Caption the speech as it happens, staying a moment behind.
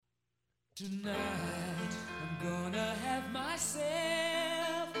Tonight, I'm gonna have myself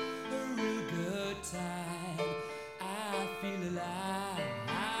a real good time. I feel alive.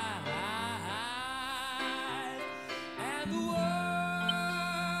 And the world,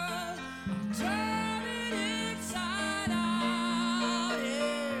 I'm turning inside out.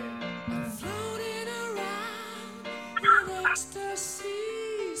 Yeah. I'm floating around in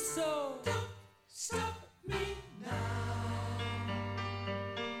ecstasy. So don't stop me now.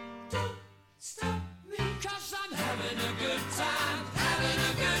 Don't stop me, 'cause I'm having a good time, having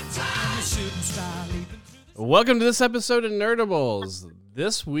a good time. The shooting star leaping through the Welcome to this episode of Nerdables.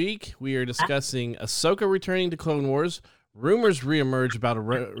 This week, we are discussing Ahsoka returning to Clone Wars. Rumors reemerge about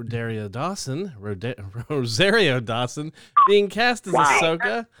Rosario Dawson being cast as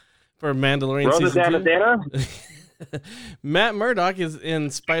Ahsoka for Mandalorian Season 2. Matt Murdock is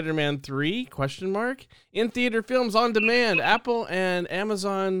in Spider-Man 3, ? In theater films on demand, Apple and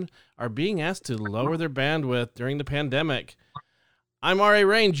Amazon are being asked to lower their bandwidth during the pandemic. I'm R.A.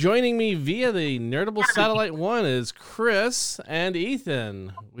 Rain. Joining me via the Nerdable Satellite 1 is Chris and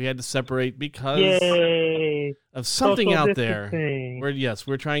Ethan. We had to separate because Yay! of something Social out there. distancing.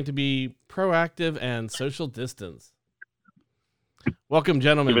 We're trying to be proactive and social distance. Welcome,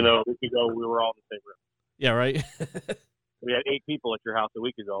 gentlemen. Even though a week ago we were all in the same room. Yeah, right? We had 8 people at your house a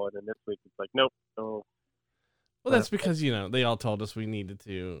week ago, and then this week it's like, nope. No. Well, that's because, they all told us we needed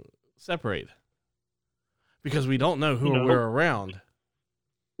to separate. Because we don't know who we're around.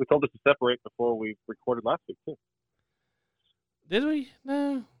 We told us to separate before we recorded last week, too. Did we?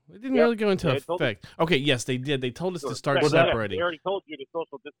 No. It didn't Yep. really go into Yeah, they told effect. Okay, yes, they did. They told us to start Well, separating. They already told you to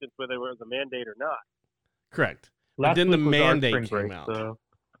social distance whether it was a mandate or not. Correct. But Last then the week was our mandate spring came break, out. So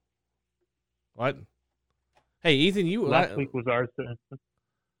What? Hey, Ethan, last week was ours.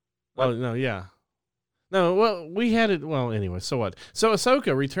 Oh, no, yeah. No, well, we had it. Well, anyway, so what? So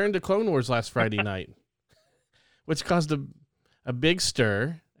Ahsoka returned to Clone Wars last Friday night, which caused a big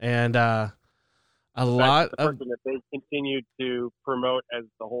stir and a lot The of. person that they continued to promote as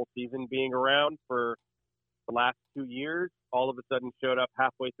the whole season being around for the last 2 years, all of a sudden showed up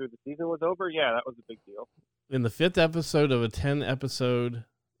halfway through the season was over. Yeah, that was a big deal. In the 5th episode of a 10-episode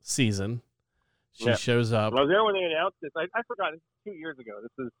season, she shows up. Well, I was there when they announced this. I forgot. This is 2 years ago.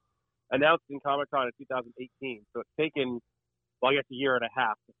 This was announced in Comic-Con in 2018. So it's taken, well, I guess a year and a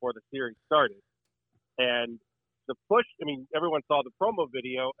half before the series started. And the push, everyone saw the promo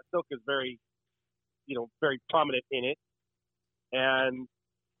video. Ahsoka's very prominent in it. And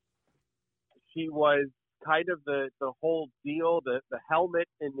she was kind of the whole deal. The helmet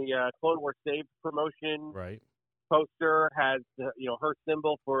in the Clone Wars Saved promotion Right. poster has her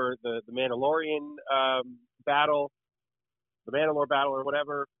symbol for the Mandalorian battle, the Mandalore battle or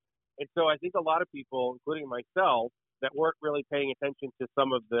whatever. And so I think a lot of people, including myself, that weren't really paying attention to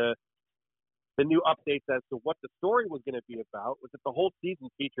some of the new updates as to what the story was going to be about was that the whole season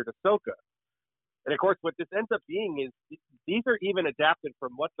featured Ahsoka. And of course, what this ends up being is these are even adapted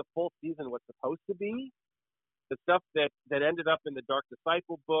from what the full season was supposed to be. The stuff that ended up in the Dark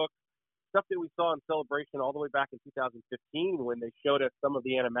Disciple book, stuff that we saw in Celebration all the way back in 2015 when they showed us some of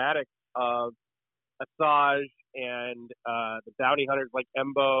the animatics of Asajj and the bounty hunters like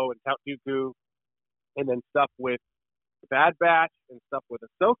Embo and Count Dooku, and then stuff with the Bad Batch and stuff with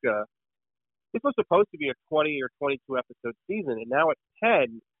Ahsoka. This was supposed to be a 20 or 22 episode season, and now it's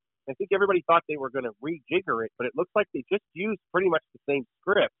 10. I think everybody thought they were going to rejigger it, but it looks like they just used pretty much the same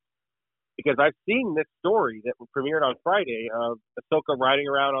script. Because I've seen this story that premiered on Friday of Ahsoka riding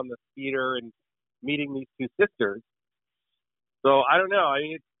around on the speeder and meeting these two sisters. So I don't know.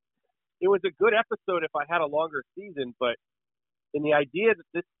 It was a good episode if I had a longer season, but in the idea that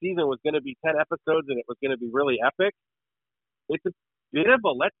this season was going to be 10 episodes and it was going to be really epic, it's a bit of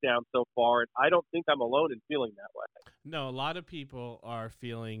a letdown so far, and I don't think I'm alone in feeling that way. No, a lot of people are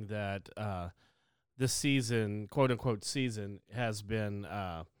feeling that this season, quote-unquote season, has been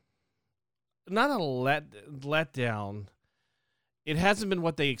not a letdown. It hasn't been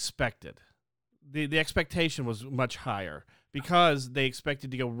what they expected. The expectation was much higher because they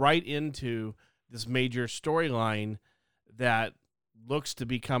expected to go right into this major storyline that looks to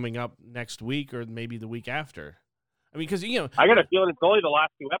be coming up next week or maybe the week after. Because, I got a feeling it's only the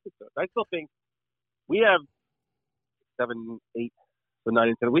last 2 episodes. I still think we have 7, 8, so 9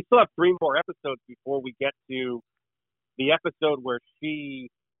 and 10. We still have 3 more episodes before we get to the episode where she,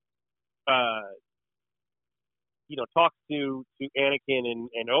 talks to Anakin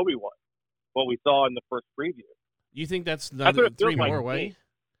and Obi-Wan. What we saw in the first preview. You think that's That's what another it feels 3 like more to me. away?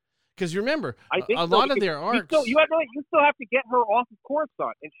 Because remember, I think a so, lot of because their arcs. You still have to get her off of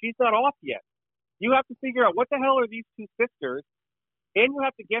Coruscant, and she's not off yet. You have to figure out what the hell are these two sisters and you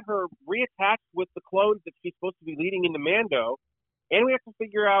have to get her reattached with the clones that she's supposed to be leading into Mando, and we have to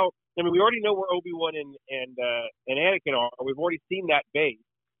figure out. I mean, we already know where Obi-Wan and Anakin are. We've already seen that base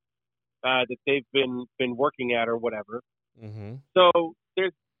that they've been working at or whatever. Mm-hmm. So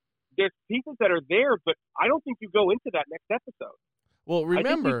there's pieces that are there, but I don't think you go into that next episode. Well, I think you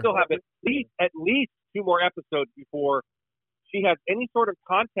remember, still have at least 2 more episodes before she has any sort of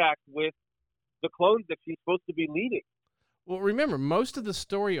contact with the clones that she's supposed to be leading. well, remember, most of the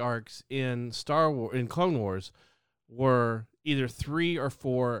story arcs in Clone Wars were either 3 or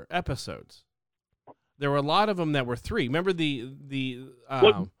 4 episodes. There were a lot of them that were 3. Remember you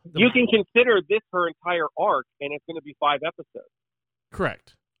can consider this her entire arc, and it's going to be 5 episodes.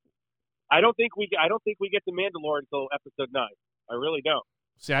 Correct. I don't think we get to Mandalore until episode 9. I really don't.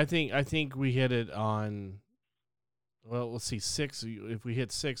 See, I think we hit it on. Well, let's see, 6. If we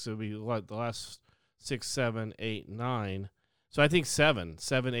hit 6, it'll be what, the last 6, 7, 8, 9. So I think 7,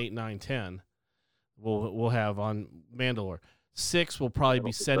 8, 9, 10. We'll have on Mandalore. 6 will probably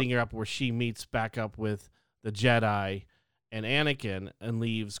be setting her up where she meets back up with the Jedi and Anakin and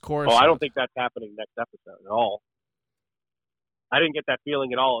leaves Coruscant. Oh, I don't think that's happening next episode at all. I didn't get that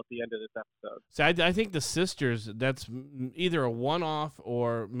feeling at all at the end of this episode. So I think the sisters, that's either a one-off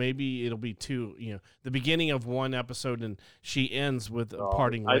or maybe it'll be 2. You know, the beginning of one episode and she ends with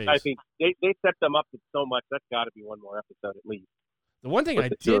parting ways. I think they set them up with so much. That's got to be one more episode at least. The one thing I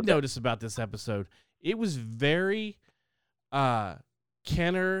did notice about this episode, it was very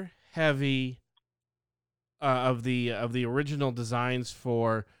Kenner heavy of the original designs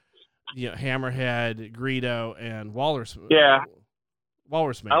for Hammerhead, Greedo, and Walrus. Yeah.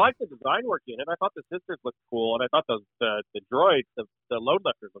 Walrus Man. I like the design work in it. I thought the sisters looked cool, and I thought the droids, the load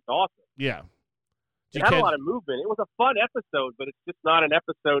lifters looked awesome. Yeah. It had a lot of movement. It was a fun episode, but it's just not an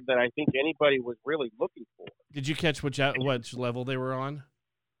episode that I think anybody was really looking for. Did you catch which level they were on?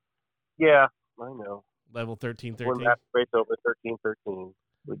 Yeah, I know. Level 1313? We're in space over 1313.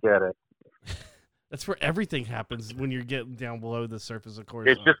 We get it. That's where everything happens when you're getting down below the surface of course.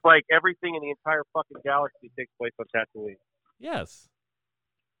 It's just like everything in the entire fucking galaxy takes place on Tatooine. Yes.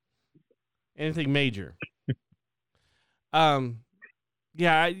 Anything major. The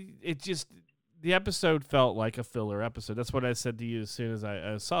episode felt like a filler episode. That's what I said to you as soon as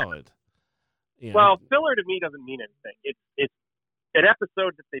I saw it. You know, well, filler to me doesn't mean anything. It's an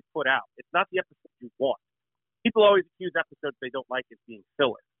episode that they put out. It's not the episode you want. People always accuse episodes they don't like as being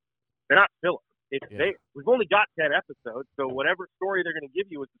filler. They're not filler. We've only got 10 episodes, so whatever story they're going to give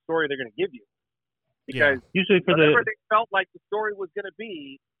you is the story they're going to give you. Because usually for whatever they felt like the story was going to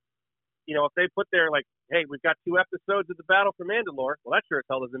be, if they put there like, hey, we've got 2 episodes of the Battle for Mandalore, well, that sure as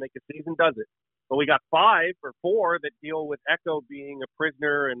hell doesn't make a season, does it? But we got 5 or 4 that deal with Echo being a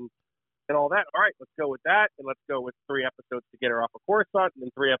prisoner and all that. All right, let's go with that, and let's go with 3 episodes to get her off of Coruscant, and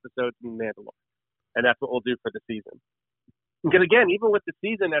then 3 episodes in Mandalore. And that's what we'll do for the season. Because again, even with the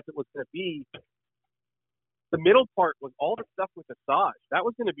season as it was going to be, the middle part was all the stuff with Asajj. That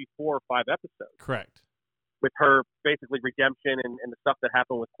was going to be 4 or 5 episodes. Correct. With her basically redemption and the stuff that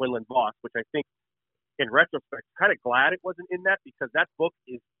happened with Quinlan Voss, which I think, in retrospect, kind of glad it wasn't in that because that book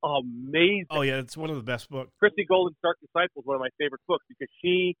is amazing. Oh yeah, it's one of the best books. Christy Golden's Dark Disciple is one of my favorite books because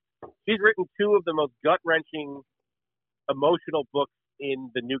she's written 2 of the most gut-wrenching, emotional books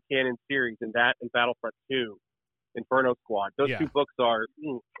in the new canon series, and that and Battlefront 2, Inferno Squad. Those 2 books are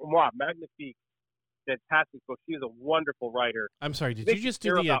magnifique. Fantastic book. She is a wonderful writer. I'm sorry, did you just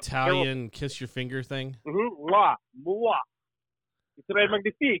do the Italian kiss your finger thing? Mm-hmm. Moi. It's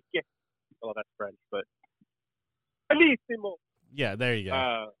magnifique. Well, that's French, but bellissimo. Yeah, there you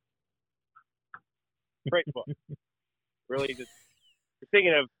go. Great book. Really, just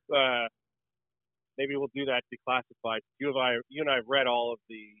thinking of maybe we'll do that declassified. You and I have read all of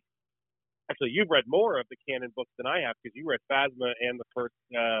the. Actually, you've read more of the canon books than I have because you read Phasma and the first.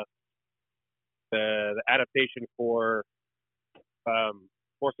 The adaptation for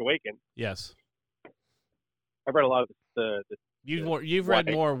Force Awakens. Yes, I've read a lot of You've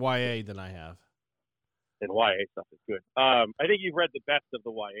read more YA than I have. And YA stuff is good. I think you've read the best of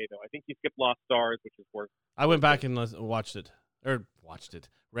the YA though. I think you skipped Lost Stars, which is worth. I went back and read it.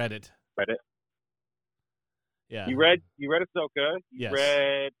 Read it. Yeah. You read Ahsoka. You Yes.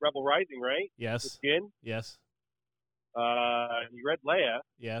 read Rebel Rising, right? Yes. With Jyn. Yes. You read Leia.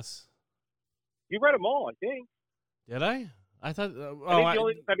 Yes. You read them all, I think. Did I? I thought.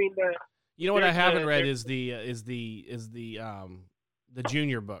 You know what I haven't read is the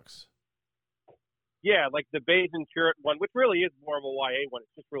junior books. Yeah, like the Basin Curate one, which really is more of a YA one.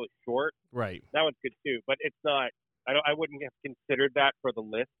 It's just really short. Right. That one's good too, but it's not. I wouldn't have considered that for the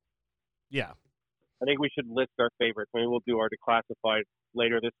list. Yeah. I think we should list our favorites. Maybe we'll do our declassified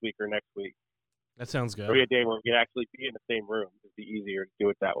later this week or next week. That sounds good. Maybe a day where we can actually be in the same room. It'd be easier to do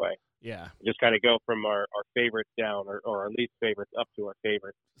it that way. Yeah. Just kind of go from our favorites down or our least favorites up to our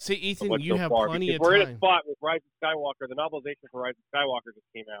favorites. See, Ethan, What's you so have far, plenty because of we're time. in a spot with Rise of Skywalker. The novelization for Rise of Skywalker just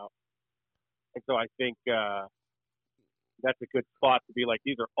came out. And so I think that's a good spot to be like,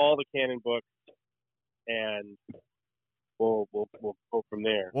 these are all the canon books, and we'll go from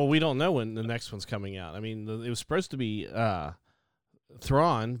there. Well, we don't know when the next one's coming out. I mean, it was supposed to be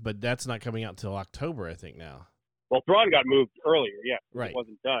Thrawn, but that's not coming out until October, I think, now. Well, Thrawn got moved earlier, yeah. Right. It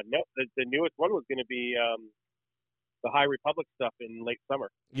wasn't done. No, the newest one was going to be the High Republic stuff in late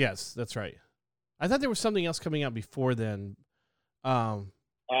summer. Yes, that's right. I thought there was something else coming out before then. The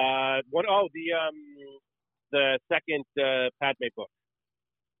second Padme book.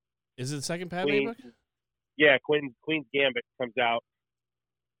 Is it the second Padme Queen- book? Yeah, Queen's Gambit comes out.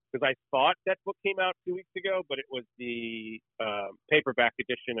 Because I thought that book came out 2 weeks ago, but it was the paperback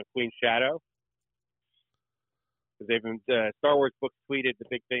edition of Queen's Shadow. Because they've been Star Wars Books tweeted the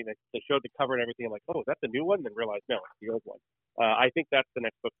big thing. They showed the cover and everything. I'm like, oh, is that the new one? And then realized, no, it's the old one. I think that's the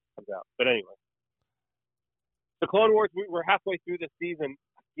next book that comes out. But anyway. The Clone Wars, we're halfway through the season.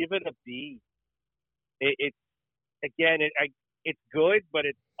 Give it a B. It's good, but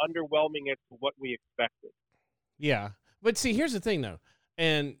it's underwhelming as to what we expected. Yeah. But see, here's the thing, though.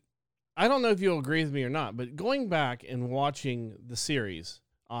 And I don't know if you'll agree with me or not, but going back and watching the series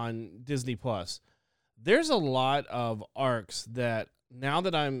on Disney Plus, there's a lot of arcs that now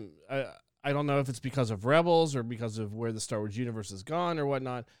that I don't know if it's because of Rebels or because of where the Star Wars universe has gone or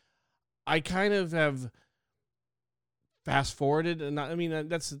whatnot, I kind of have fast forwarded, and I mean,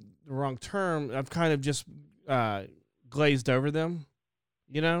 that's the wrong term. I've kind of just glazed over them,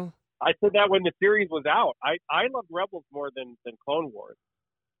 you know? I said that when the series was out. I loved Rebels more than Clone Wars.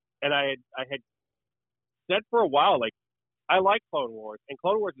 And I had said for a while, like, I like Clone Wars, and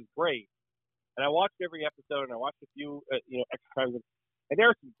Clone Wars is great. And I watched every episode, and I watched a few, extra times. And there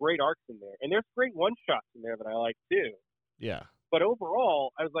are some great arcs in there. And there's great one-shots in there that I like, too. Yeah. But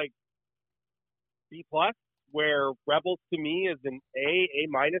overall, I was like, B+, where Rebels to me is an A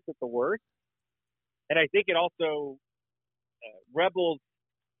minus at the worst. And I think it also, Rebels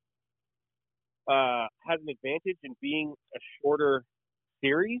has an advantage in being a shorter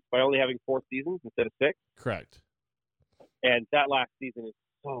series by only having 4 seasons instead of 6. Correct. And that last season is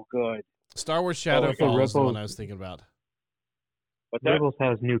so good. Star Wars Shadowfall is the one I was thinking about. What's that? Rebels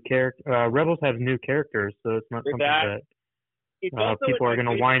has new characters, so it's not something that It's also people in are my going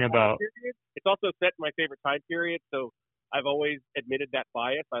to favorite whine time about. period. It's also set in my favorite time period, so I've always admitted that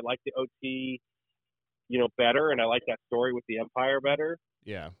bias. I like the OT, better, and I like that story with the Empire better.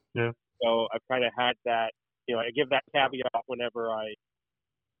 Yeah. So I've kind of had that, I give that caveat whenever I,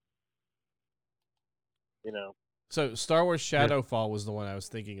 So Star Wars Shadowfall was the one I was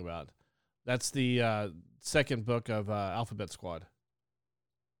thinking about. That's the second book of Alphabet Squad.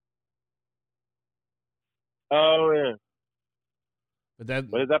 Oh, yeah. But that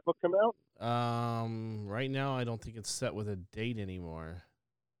When does that book come out? right now I don't think it's set with a date anymore.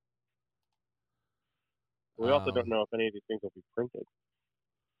 We also don't know if any of these things will be printed.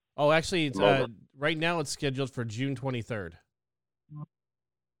 Oh, actually, it's Moment. right now it's scheduled for June 23rd.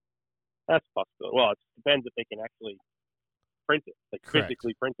 That's possible. Well, it depends if they can actually print it, like Correct.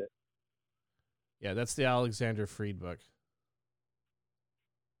 physically print it. Yeah, that's the Alexander Freed book.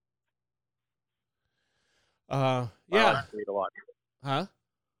 I Yeah. like Freed a lot. Huh?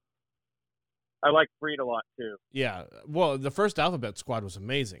 I like Freed a lot too. Yeah. Well, the first Alphabet Squad was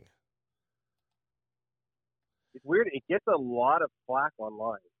amazing. It's weird. It gets a lot of flack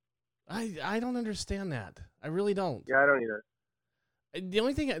online. I don't understand that. I really don't. Yeah, I don't either. The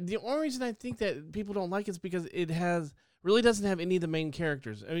only reason I think that people don't like it is because it really doesn't have any of the main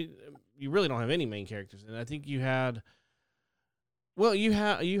characters. I mean, you really don't have any main characters, and I think you have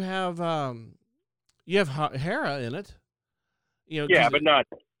Hera in it. Yeah, but not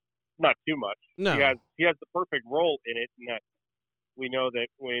too much. No. He has the perfect role in it, and that we know that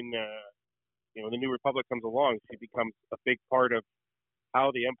when the New Republic comes along, she becomes a big part of how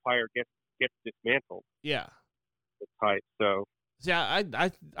the Empire gets dismantled. Yeah. It's tight. So Yeah,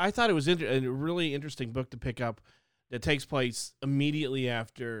 I thought it was a really interesting book to pick up that takes place immediately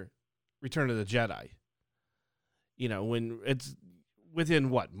after Return of the Jedi. When it's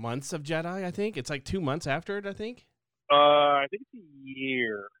within months of Jedi, I think. It's like 2 months after it, I think. I think it's a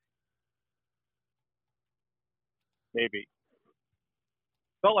year. Maybe.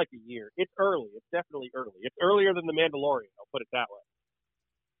 Felt like a year. It's early. It's definitely early. It's earlier than The Mandalorian, I'll put it that way.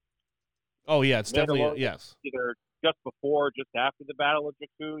 Oh, yeah, it's definitely, Mandalorian yes. Either just before, just after the Battle of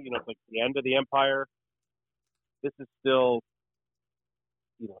Jakku. You know, it's like the end of the Empire. This is still,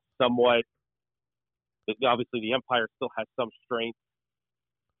 you know, somewhat. Obviously, the Empire still has some strength,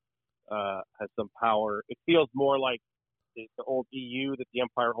 has some power. It feels more like the old EU that the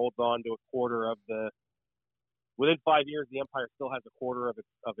Empire holds on to a quarter of the. Within 5 years, the Empire still has a quarter of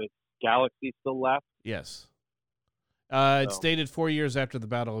its galaxy still left. Yes. It's dated 4 years after the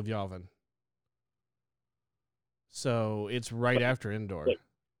Battle of Yavin. So it's right after Endor. Wait.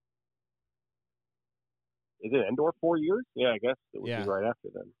 Is it Endor 4 years? Yeah, I guess it would be right after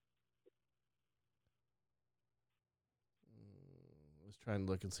then. I was trying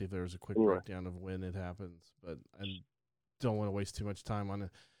to look and see if there was a quick breakdown of when it happens, but I don't want to waste too much time on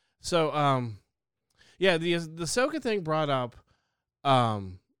it. So, yeah, the Ahsoka thing brought up,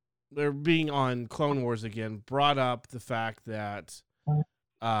 they're being on Clone Wars again, brought up the fact that,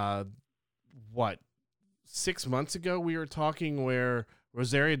 6 months ago we were talking where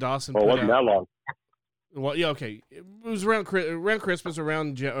Rosario Dawson. Well, it wasn't that long. Well, yeah, okay. It was around Christmas, or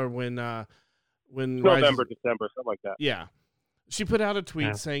when November, December, something like that. Yeah, she put out a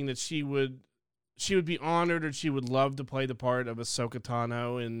tweet saying that she would be honored, or she would love to play the part of Ahsoka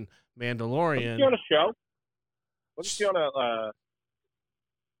Tano in Mandalorian. Was she on a show? Was she on a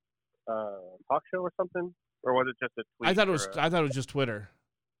talk show or something, or was it just a tweet? I thought it was just Twitter.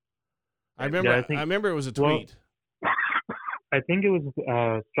 I remember it was a tweet. Well, I think it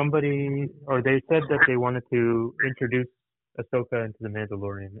was somebody, or they said that they wanted to introduce Ahsoka into the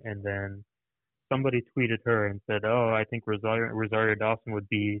Mandalorian, and then somebody tweeted her and said, "Oh, I think Rosario Dawson would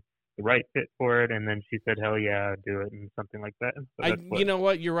be the right fit for it," and then she said, "Hell yeah, do it," and something like that. So you know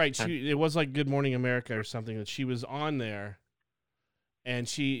what? You're right. It was like Good Morning America or something that she was on there, and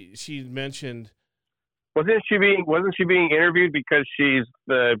she mentioned. Wasn't she being interviewed because she's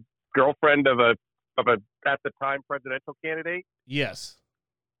the girlfriend of a at the time presidential candidate? Yes.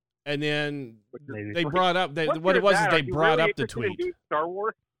 And then Maybe. they brought up what it was is they brought up the tweet. Star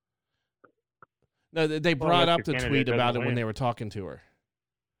Wars? No, they brought up the tweet about it when they were talking to her.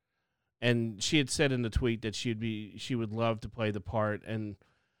 And she had said in the tweet that she would love to play the part, and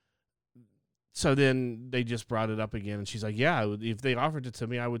so then they just brought it up again, and she's like, "Yeah, if they offered it to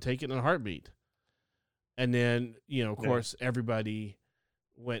me, I would take it in a heartbeat." And then, you know, of course, everybody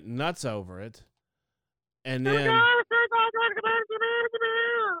went nuts over it, and then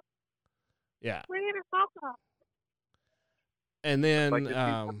yeah, and then like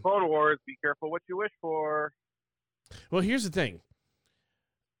Clone Wars, be careful what you wish for. Well, here's the thing.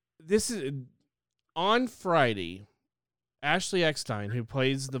 This is on Friday. Ashley Eckstein, who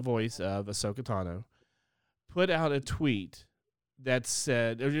plays the voice of Ahsoka Tano, put out a tweet that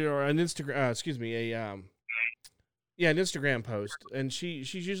said, or an Instagram, an Instagram post, and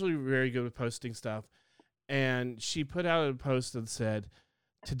she's usually very good with posting stuff, and she put out a post that said,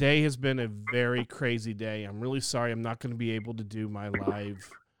 "Today has been a very crazy day. I'm really sorry I'm not going to be able to do my live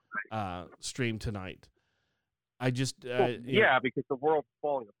stream tonight. I just because the world's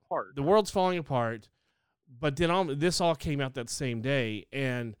falling apart. The world's falling apart." But then this all came out that same day,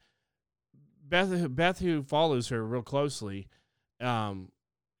 and Beth, who follows her real closely,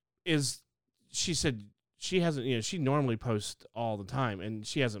 she said she hasn't, she normally posts all the time, and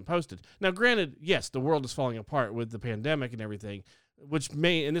she hasn't posted. Now, granted, yes, the world is falling apart with the pandemic and everything, this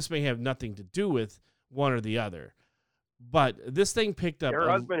may have nothing to do with one or the other. But this thing picked up. Her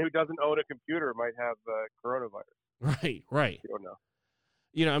husband, who doesn't own a computer, might have coronavirus. Right. You don't know.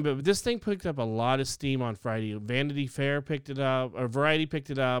 But this thing picked up a lot of steam on Friday. Vanity Fair picked it up, or Variety picked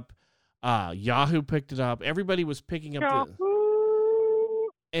it up. Yahoo picked it up. Everybody was picking up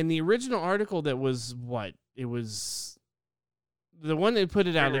and the original article that was it was the one that put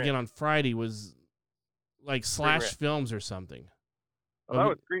it out again on Friday was like Slash Films or something. Oh, that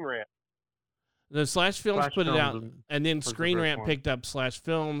was Screen Rant. The Slash Films put it out, and then Screen Rant picked up Slash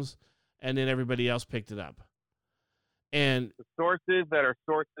Films, and then everybody else picked it up. And the sources that are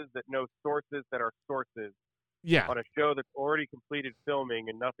sources that know sources that are sources on a show that's already completed filming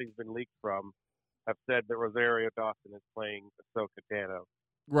and nothing's been leaked from have said that Rosario Dawson is playing Ahsoka Tano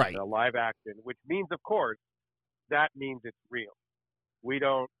in a live action, which means, of course, that means it's real. We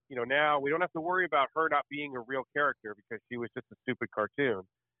don't, now we don't have to worry about her not being a real character because she was just a stupid cartoon.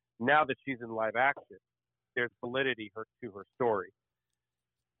 Now that she's in live action, there's validity to her story.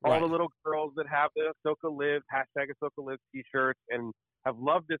 All the little girls that have the Ahsoka Lives, #Ahsoka Lives t-shirts and have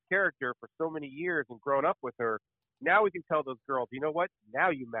loved this character for so many years and grown up with her, now we can tell those girls, you know what? Now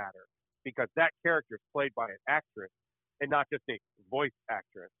you matter because that character is played by an actress and not just a voice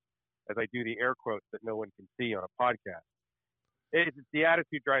actress, as I do the air quotes that no one can see on a podcast. The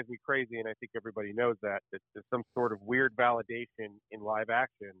attitude drives me crazy, and I think everybody knows that. There's some sort of weird validation in live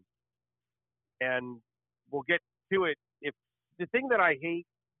action, and we'll get to it. If the thing that I hate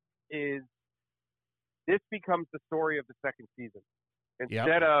is this becomes the story of the second season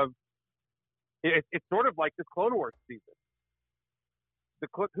instead of it's sort of like this Clone Wars season.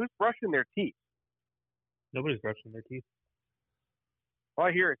 Who's brushing their teeth? Nobody's brushing their teeth. All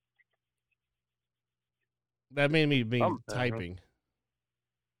I hear is That made me be typing.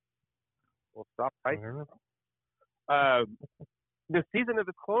 Well, stop I typing. don't know. The season of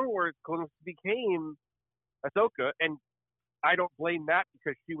the Clone Wars became Ahsoka, and I don't blame that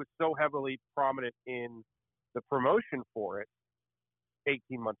because she was so heavily prominent in the promotion for it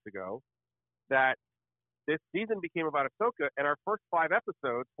 18 months ago that this season became about Ahsoka, and our first 4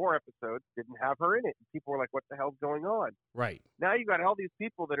 episodes, didn't have her in it. And people were like, what the hell's going on? Right. Now you got all these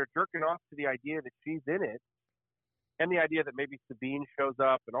people that are jerking off to the idea that she's in it, and the idea that maybe Sabine shows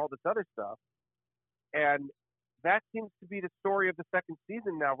up and all this other stuff. And that seems to be the story of the second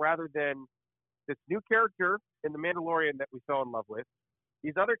season now, rather than this new character in The Mandalorian that we fell in love with.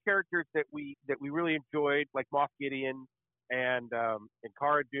 These other characters that we really enjoyed, like Moff Gideon and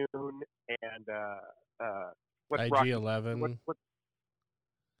Cara Dune and what's IG-11. What's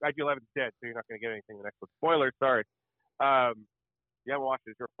IG-11's dead, so you're not going to get anything in the next one. Spoilers, sorry. You haven't watched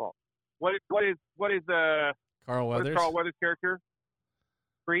it. It's your fault. What is Carl what is Weathers? Carl Weathers' character?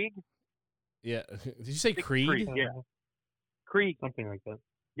 Krieg? Yeah. Did you say Creed? Krieg, yeah. Krieg. Something like that.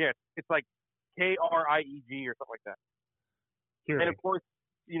 Yes, it's like Krieg or something like that. Kiri. And of course,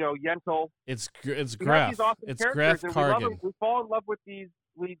 Yentl. It's We have Graf. these awesome It's characters, Graf and we love them. Kargan. We fall in love with these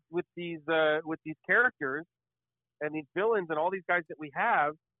characters and these villains and all these guys that we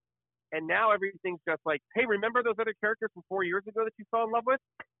have. And now everything's just like, hey, remember those other characters from 4 years ago that you fell in love with?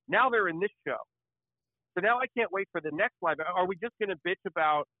 Now they're in this show. So now I can't wait for the next live. Are we just going to bitch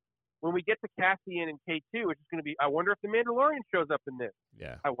about when we get to Cassian and K2? It's just going to be, I wonder if the Mandalorian shows up in this.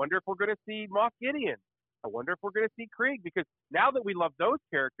 Yeah. I wonder if we're going to see Moff Gideon. I wonder if we're going to see Krieg, because now that we love those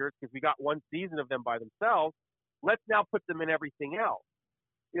characters, because we got one season of them by themselves, let's now put them in everything else.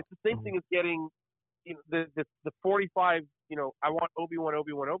 It's the same thing as getting the 45, I want Obi-Wan. I'm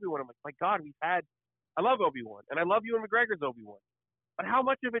like, my God, I love Obi-Wan, and I love Ewan McGregor's Obi-Wan. But how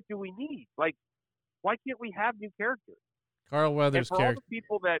much of it do we need? Like, why can't we have new characters? Carl Weathers' And for all character. the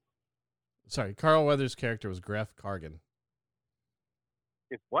people that Carl Weathers' character was Graf Kargan.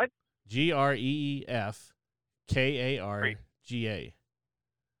 is what? GREEF KARGA.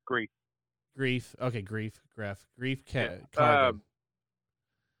 Grief. Okay, Grief. Graf. Grief Yeah. Kargan.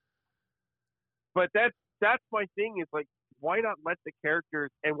 But that's my thing is, like, why not let the characters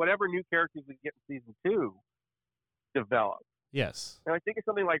and whatever new characters we get in season 2 develop? Yes. And I think it's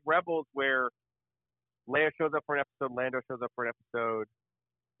something like Rebels where Leia shows up for an episode, Lando shows up for an episode,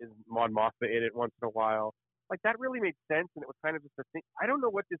 is Mon Mothma in it once in a while. Like, that really made sense, and it was kind of just a thing. I don't know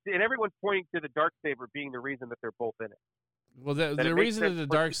what this is. And everyone's pointing to the Darksaber being the reason that they're both in it. Well, That the it makes reason sense that the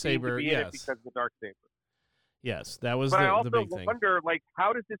for dark Sabine to saber, be in it yes, because of the Darksaber. yes, that was But I the also big thing. wonder, like,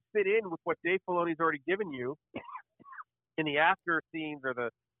 how does this fit in with what Dave Filoni's already given you in the after scenes or the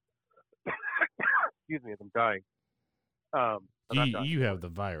excuse me, as I'm dying. I'm not dying. You have the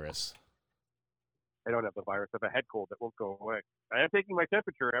virus. I don't have the virus. I have a head cold that won't go away. I am taking my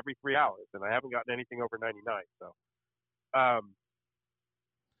temperature every 3 hours, and I haven't gotten anything over 99. So,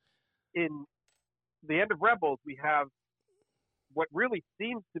 in the end of Rebels, we have what really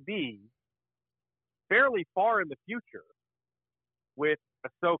seems to be fairly far in the future with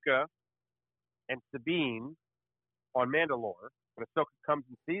Ahsoka and Sabine on Mandalore. When Ahsoka comes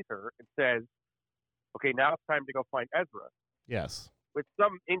and sees her and says, okay, now it's time to go find Ezra, Yes. with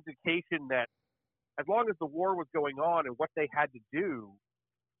some indication that as long as the war was going on and what they had to do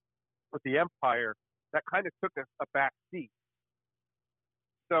with the Empire, that kind of took a back seat.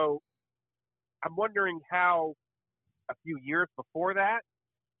 So I'm wondering how a few years before that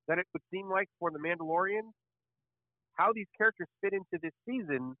it would seem like for The Mandalorian, how these characters fit into this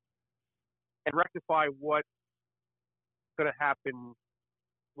season and rectify what's going to happen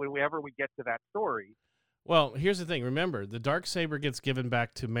whenever we get to that story. Well, here's the thing. Remember, the Darksaber gets given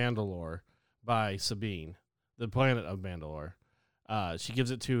back to Mandalore by Sabine, the planet of Mandalore. She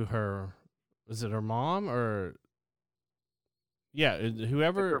gives it to her. Is it her mom or? Yeah,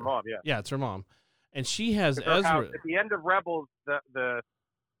 whoever. It's her mom, yeah. Yeah, it's her mom, and she has Her Ezra. house, at the end of Rebels, at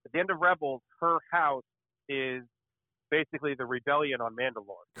the end of Rebels, her house is basically the rebellion on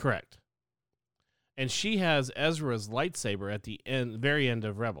Mandalore. Correct. And she has Ezra's lightsaber at the very end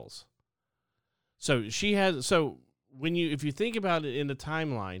of Rebels. So she has. So if you think about it in the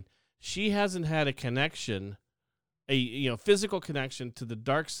timeline, she hasn't had a connection a physical connection to the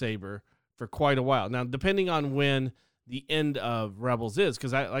Darksaber for quite a while. Now, depending on when the end of Rebels is,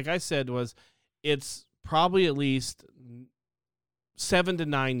 because like I said, it's probably at least 7 to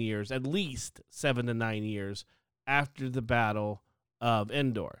 9 years, after the Battle of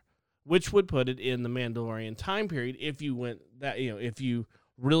Endor, which would put it in the Mandalorian time period if you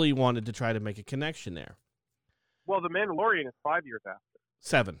really wanted to try to make a connection there. Well, the Mandalorian is 5 years after.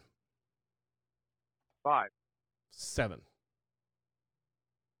 7. 5. 7.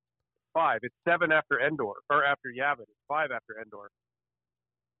 5. It's 7 after Endor, or after Yavin. It's 5 after Endor.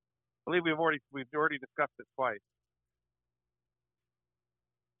 I believe we've already discussed it twice.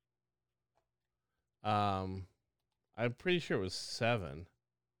 I'm pretty sure it was 7.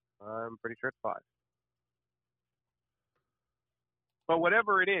 I'm pretty sure it's 5. But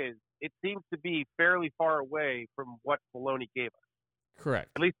whatever it is, it seems to be fairly far away from what Filoni gave us. Correct.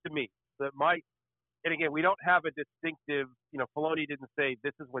 At least to me. And again, we don't have a distinctive, Filoni didn't say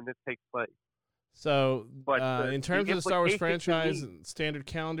this is when this takes place. So, But in terms of the Star Wars implication to franchise me- and standard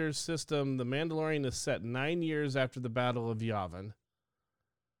calendar system, The Mandalorian is set 9 years after the Battle of Yavin.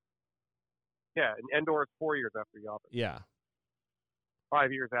 Yeah, and Endor is 4 years after Yavin. Yeah.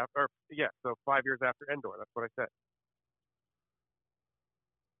 5 years after, so 5 years after Endor. That's what I said.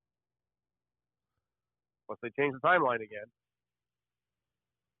 Unless they change the timeline again.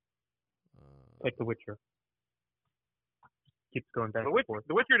 Like The Witcher. Keeps going back The and forth.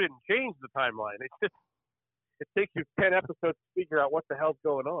 Witcher didn't change the timeline. It takes you 10 episodes to figure out what the hell's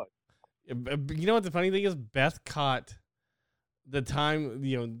going on. You know what the funny thing is? Beth caught the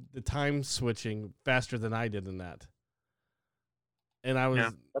time switching faster than I did in that. And I was... Yeah.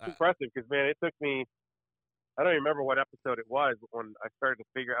 That's impressive because, man, it took me, I don't even remember what episode it was when I started to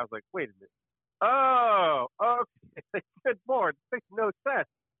figure out, I was like, wait a minute. Oh, okay. Good Lord. It makes no sense.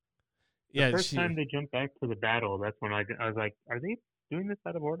 yeah, First time they jumped back to the battle, that's when I was like, are they doing this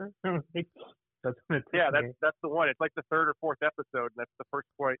out of order? That's when it took Yeah, me. that's the one. It's like the third or fourth episode, and that's the first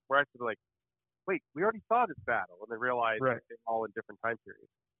point where I was like, wait, we already saw this battle, and then realized Right. they're all in different time periods.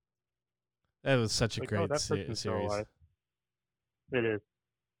 that was such a Like, great that person's still series. alive. It is.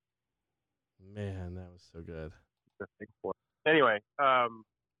 Man, that was so good. Anyway,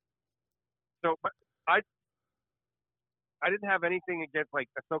 so but I didn't have anything against like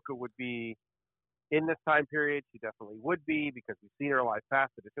Ahsoka would be in this time period. She definitely would be because we've seen her alive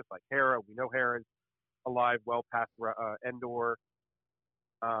past it. It's just like Hera. We know Hera's alive well past Endor.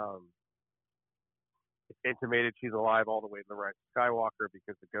 It's intimated she's alive all the way to the Rise of Skywalker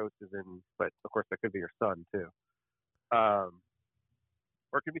because the ghost is in. But of course, that could be her son too.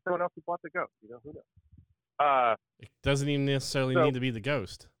 Or it could be someone else who bought the ghost. Who knows? It doesn't even necessarily So- need to be the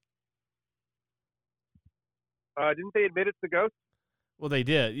ghost. Didn't they admit it's the ghost? Well, they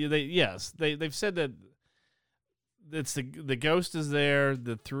did. They've said that it's the ghost is there.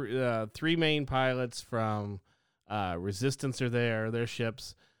 The three main pilots from Resistance are there. Their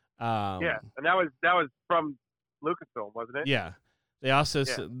ships. Yeah, and that was from Lucasfilm, wasn't it? Yeah. They also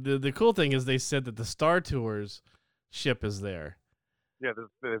Yeah. the cool thing is they said that the Star Tours ship is there, Yeah,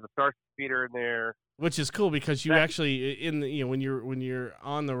 there's a Star Speeder in there. which is cool because you That- actually when you're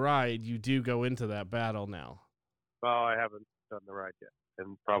on the ride, you do go into that battle now. Well, I haven't done the ride yet,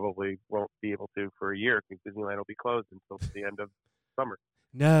 and probably won't be able to for a year because Disneyland will be closed until the end of summer.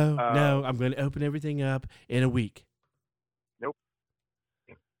 No, I'm going to open everything up in a week. Nope.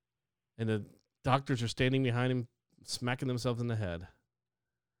 And the doctors are standing behind him, smacking themselves in the head.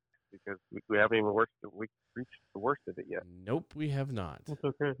 Because we haven't even reached the worst of it yet. Nope, we have not. It's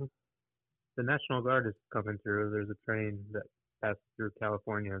okay. The National Guard is coming through. There's a train that passed through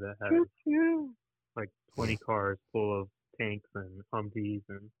California that has like 20 cars full of tanks and Humvees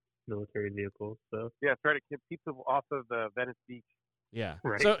and military vehicles. So Yeah, try to keep people off of Venice Beach. Yeah.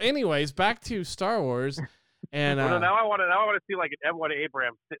 Right. So, anyways, back to Star Wars, and Well, now I want to see like an M1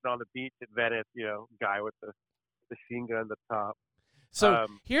 Abrams sitting on the beach at Venice, guy with the machine gun at the top. so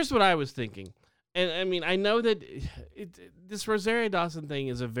here's what I was thinking, and I mean, I know that this Rosario Dawson thing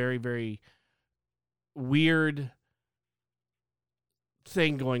is a very, very weird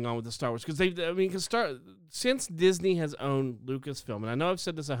thing going on with the Star Wars because since Disney has owned Lucasfilm, and I know I've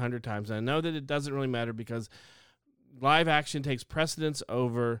said this 100 times, and I know that it doesn't really matter because live action takes precedence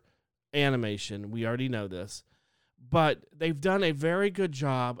over animation. We already know this, but they've done a very good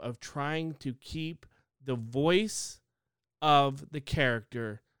job of trying to keep the voice of the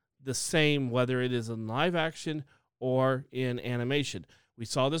character the same, whether it is in live action or in animation. We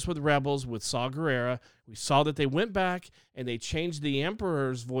saw this with Rebels, with Saw Gerrera. We saw that they went back and they changed the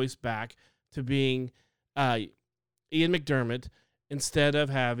Emperor's voice back to being Ian McDermott instead of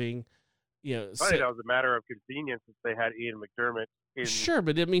having I think that was a matter of convenience if they had Ian McDermott in. Sure,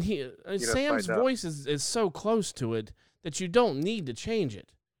 but I mean, Sam's voice is so close to it that you don't need to change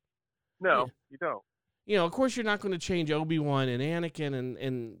it. No, you don't. Of course, you're not going to change Obi-Wan and Anakin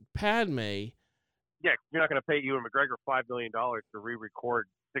and Padme. Yeah, you're not going to pay Ewan McGregor $5 million to re-record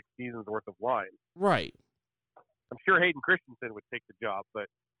 6 seasons worth of lines. Right. I'm sure Hayden Christensen would take the job, but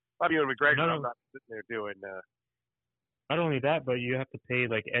not Ewan McGregor. I'm not sitting there doing. Not only that, but you have to pay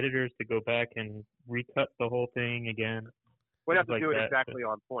like editors to go back and recut the whole thing again. We'd have to do it exactly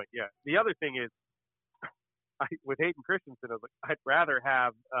on point. Yeah. The other thing is, with Hayden Christensen, I was like, I'd rather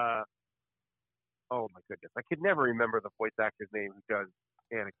have. Oh my goodness, I could never remember the voice actor's name who does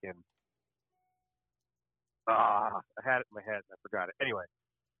Anakin. I had it in my head and I forgot it. Anyway,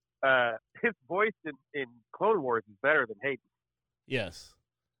 his voice in Clone Wars is better than Hayden. Yes.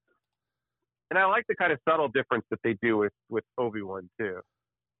 And I like the kind of subtle difference that they do with Obi-Wan too.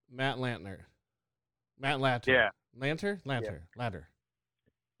 Matt Lanter. Yeah. Lanter.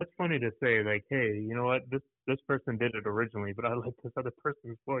 That's funny to say, like, hey, you know what? This person did it originally, but I like this other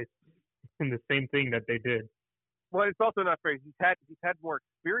person's voice in the same thing that they did. Well, it's also not fair. He's had more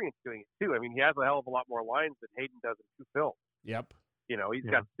experience doing it too. I mean, he has a hell of a lot more lines than Hayden does in 2 films. Yep. He's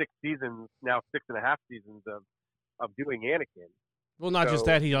got 6 seasons now, 6.5 seasons of doing Anakin. Well, not just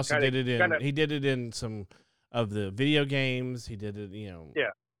that. He also did it in. He did it in some of the video games. He did it,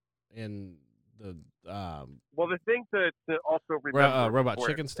 in the. Well, the thing to also remember, Robot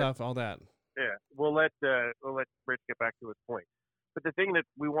Chicken stuff, all that. Yeah, we'll let Rich get back to his point. But the thing that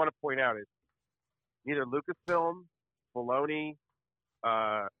we want to point out is neither Lucasfilm, Filoni,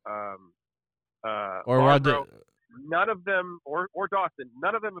 or Barbaro, none of them, or Dawson,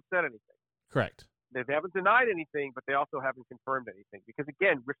 none of them have said anything. Correct. They haven't denied anything, but they also haven't confirmed anything. Because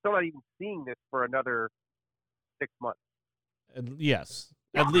again, we're still not even seeing this for another 6 months. Yes,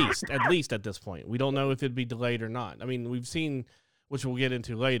 at least at this point, we don't know if it'd be delayed or not. I mean, we've seen, which we'll get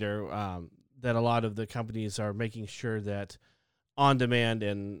into later, that a lot of the companies are making sure that on demand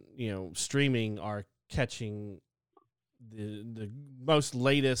and streaming are catching the most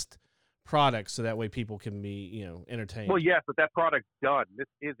latest products, so that way people can be entertained. Well, yes, but that product's done. This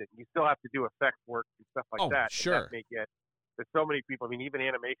isn't. You still have to do effects work and stuff like that. Sure. And that may get, there's so many people. I mean, even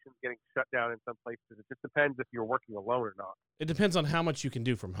animation's getting shut down in some places. It just depends if you're working alone or not. It depends on how much you can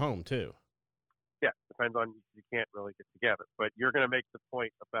do from home too. Yeah, depends on, you can't really get together. But you're going to make the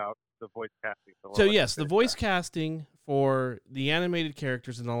point about the voice casting. So yes, the voice casting for the animated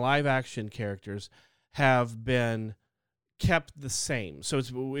characters and the live action characters have been kept the same. So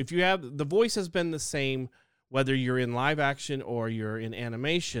if you have, the voice has been the same whether you're in live action or you're in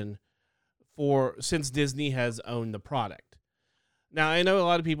animation since Disney has owned the product. Now, I know a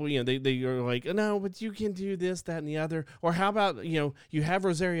lot of people, they are like, no, but you can do this, that, and the other. Or how about, you have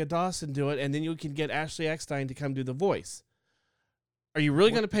Rosario Dawson do it, and then you can get Ashley Eckstein to come do the voice. Are you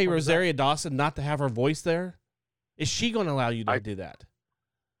really going to pay Rosario Dawson not to have her voice there? Is she going to allow you to do that?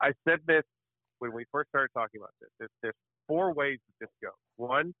 I said this when we first started talking about this. There's 4 ways that this goes.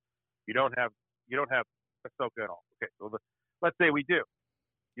 One, you don't have Ahsoka at all. Okay, so let's say we do.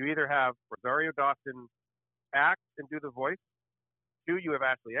 You either have Rosario Dawson act and do the voice. 2, you have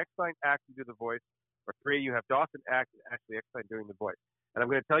Ashley Eckstein act and do the voice. Or 3, you have Dawson act and Ashley Eckstein doing the voice. And I'm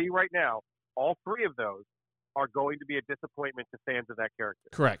going to tell you right now, all 3 of those are going to be a disappointment to fans of that character.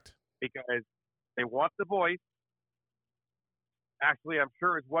 Correct. Because they want the voice. Ashley, I'm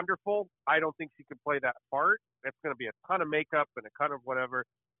sure, is wonderful. I don't think she can play that part. It's going to be a ton of makeup and a ton of whatever.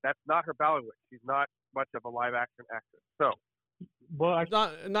 That's not her bailiwick. She's not much of a live action actress. So, well,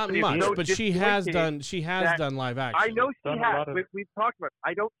 not much, but she has done live action. I know she has. We've talked about it.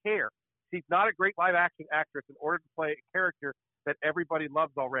 I don't care. She's not a great live action actress in order to play a character that everybody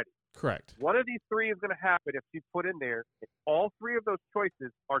loves already. Correct. One of these 3 is going to happen if she's put in there. And all 3 of those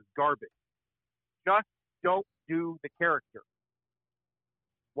choices are garbage. Just don't do the character.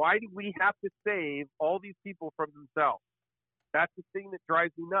 Why do we have to save all these people from themselves? That's the thing that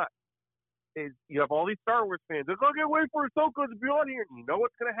drives me nuts. Is you have all these Star Wars fans. They're going to wait for Ahsoka to be on here. And you know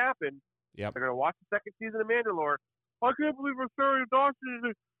what's going to happen. Yep. They're going to watch the 2nd season of Mandalore. I can't believe Rosario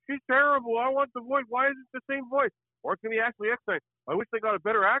Dawson. She's terrible. I want the voice. Why is it the same voice? Or it's going to be Ashley Eckstein. I wish they got a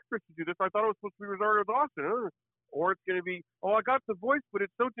better actress to do this. I thought it was supposed to be Rosario Dawson. Or it's going to be, I got the voice, but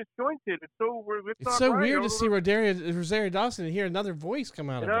it's so disjointed. It's so right. Weird to see Rosario Dawson and hear another voice come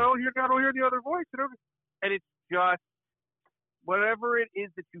out of it. I don't hear the other voice. And it's just, whatever it is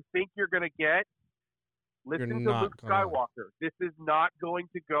that you think you're going to get, listen to Luke Skywalker. This is not going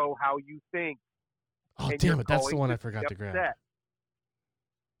to go how you think. Oh, damn it. That's the one I forgot to grab.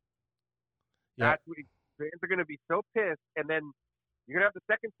 That's what fans are going to be so pissed. And then, You're going to have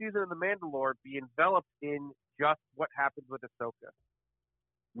the second season of The Mandalore be enveloped in just what happens with Ahsoka.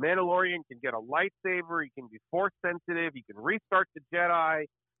 Mandalorian can get a lightsaber. He can be force sensitive. He can restart the Jedi.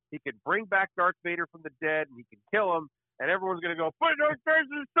 He can bring back Darth Vader from the dead, and he can kill him. And everyone's going to go, but there's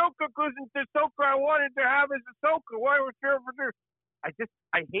Ahsoka because it's Ahsoka I wanted to have as Ahsoka. Why was there? I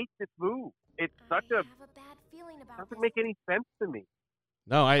hate this move. It's such a, have a bad feeling about doesn't this. make any sense to me.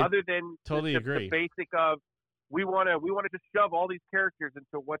 No, I Other than totally the agree. basic of we want to just shove all these characters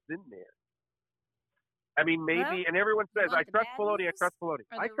into what's in there. I mean, maybe, Well, and everyone says, want I the trust bad Filoni, I news trust Filoni.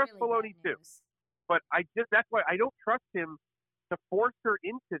 or I the trust really Filoni bad too. news? But that's why I don't trust him to force her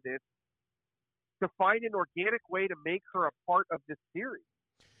into this, to find an organic way to make her a part of this series.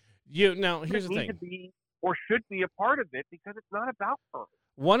 Now, here's the Doesn't need thing. to be or should be a part of it because it's not about her.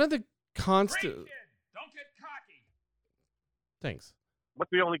 One of the constant. Don't get cocky. Thanks. Once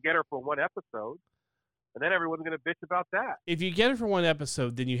we only get her for one episode, and then everyone's going to bitch about that. If you get it for one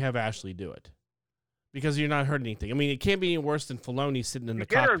episode, then you have Ashley do it. Because you're not hurting anything. I mean, it can't be any worse than Filoni sitting in the You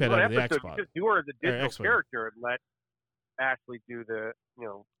get her as cockpit one of the episode, Xbox. you just do her as a digital X-Wing. character and let Ashley do the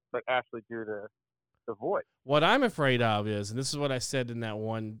voice. What I'm afraid of is, and this is what I said in that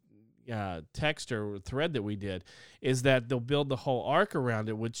one text or thread that we did, is that they'll build the whole arc around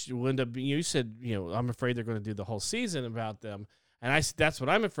it, which will end up being, you said, I'm afraid they're going to do the whole season about them. And that's what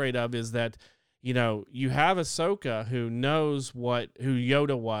I'm afraid of, is that, you have Ahsoka who knows who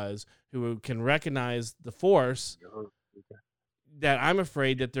Yoda was, who can recognize the Force, that I'm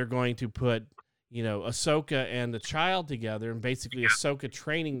afraid that they're going to put, Ahsoka and the child together, and basically Ahsoka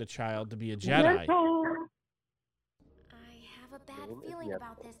training the child to be a Jedi. I have a bad feeling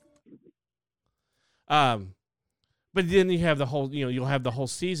about this. But then you have the whole, you'll have the whole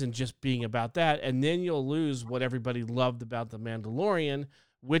season just being about that, and then you'll lose what everybody loved about The Mandalorian,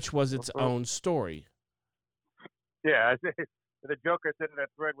 which was its own story. Yeah, the joke I said in that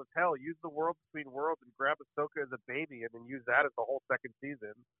thread was, hell, use the world between worlds and grab Ahsoka as a baby and then use that as the whole second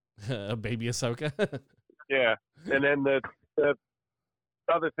season. A baby Ahsoka. Yeah, and then the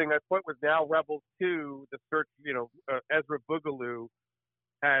other thing I put was now Rebels 2, the search, Ezra Boogaloo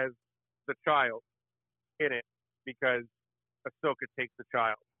has the child in it because Ahsoka takes the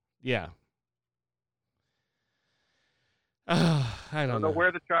child. Yeah. I I don't don't know know.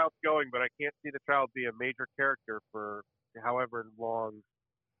 where the child's going, but I can't see the child be a major character for however long.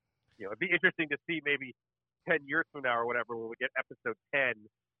 It'd be interesting to see maybe 10 years from now or whatever when we get episode 10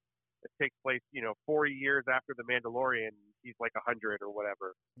 that takes place, 40 years after The Mandalorian. He's like 100 or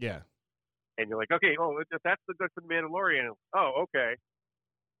whatever. Yeah. And you're like, okay, if that's the good for The Mandalorian. Oh, okay.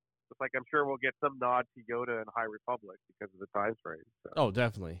 It's like I'm sure we'll get some nod to Yoda and High Republic because of the time frame. So. Oh,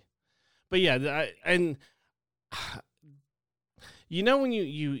 definitely. But yeah, when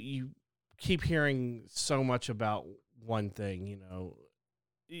you keep hearing so much about one thing,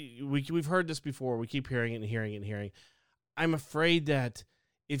 we've heard this before. We keep hearing it and hearing it and hearing. I'm afraid that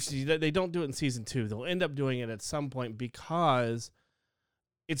if they don't do it in season 2, they'll end up doing it at some point because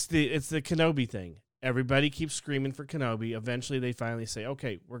it's the Kenobi thing. Everybody keeps screaming for Kenobi. Eventually, they finally say,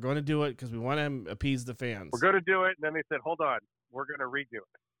 "Okay, we're going to do it because we want to appease the fans." We're going to do it, and then they said, "Hold on, we're going to redo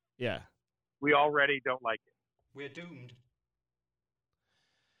it. Yeah. We already don't like it." We're doomed.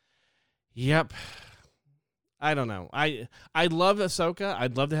 Yep. I don't know. I love Ahsoka.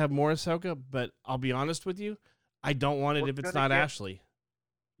 I'd love to have more Ahsoka, but I'll be honest with you, I don't want it We're if it's gonna not get- Ashley.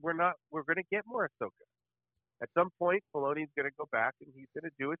 We're going to get more Ahsoka. At some point, Filoni's going to go back and he's going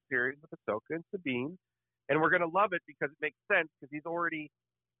to do a series with Ahsoka and Sabine, and we're going to love it because it makes sense because he's already.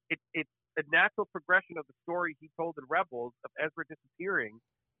 It's a natural progression of the story he told in Rebels of Ezra disappearing,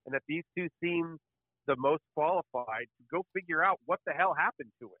 and that these two seem the most qualified to go figure out what the hell happened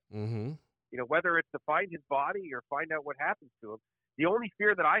to him. Mm-hmm. Whether it's to find his body or find out what happens to him. The only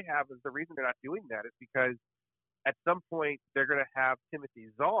fear that I have is the reason they're not doing that is because at some point they're going to have Timothy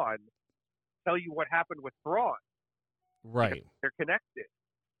Zahn tell you what happened with Thrawn. Right. They're connected.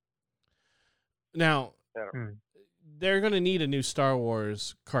 Now, I don't know. they're going to need a new Star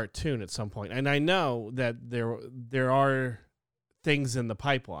Wars cartoon at some point, and I know that there are things in the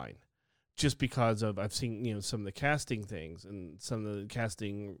pipeline, just because of I've seen some of the casting things and some of the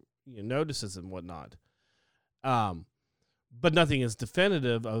casting notices and whatnot. But nothing is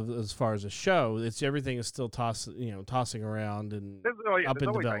definitive as far as a show. Everything is still tossing around and There's always, up there's in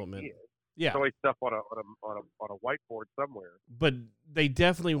always development. ideas. Yeah, There's always stuff on a whiteboard somewhere. but they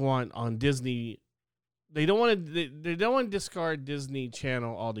definitely want on Disney. They don't want to. They don't want to discard Disney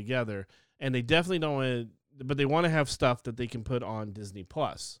Channel altogether, and they definitely don't want to. But they want to have stuff that they can put on Disney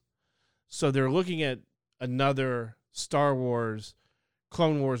Plus. So they're looking at another Star Wars,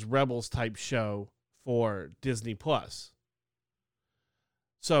 Clone Wars Rebels type show for Disney Plus.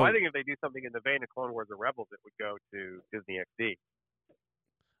 So Well, I think if they do something in the vein of Clone Wars or Rebels, it would go to Disney XD.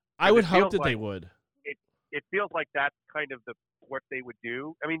 I would it hope feels that they like- would. It feels like that's kind of what they would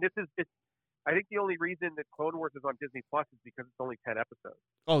do. I mean, I think the only reason that Clone Wars is on Disney Plus is because it's only 10 episodes.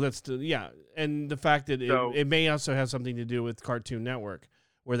 Oh, yeah, and the fact that So- it may also have something to do with Cartoon Network,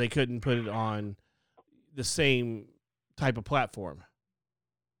 where they couldn't put it on the same type of platform.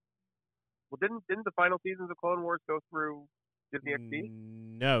 Well, didn't the final seasons of Clone Wars go through Disney XD?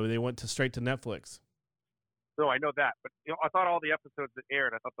 No, they went straight to Netflix. No, I know that, but I thought all the episodes that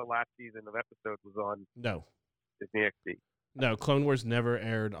aired. I thought the last season of episodes was on No, Disney XD. Clone Wars never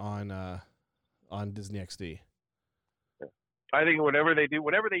aired on Disney XD. I think whatever they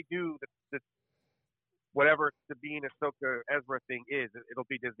do, this whatever Sabine, Ahsoka, Ezra thing is, it'll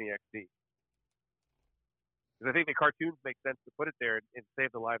be Disney XD. Because I think the cartoons make sense to put it there and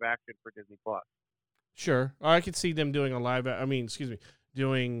save the live action for Disney Plus. Sure, I could see them doing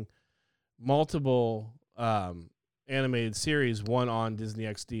doing multiple animated series, one on Disney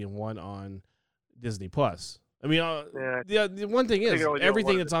XD and one on Disney Plus. I mean, the one thing is they're only doing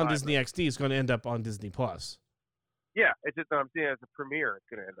everything one at that's a on time, Disney XD is going to end up on Disney Plus. Yeah, it's just I'm seeing as a premiere, it's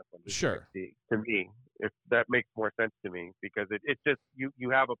going to end up on Disney Sure. XD. To me, if that makes more sense to me, because it's just you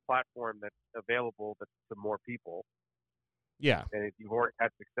have a platform that's available to more people, Yeah. and if you've already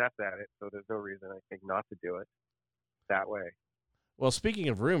had success at it, so there's no reason I think not to do it that way. Well, speaking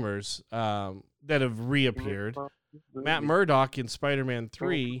of rumors that have reappeared, Matt Murdock in Spider-Man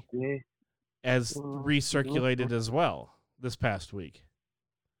 3 has recirculated as well this past week.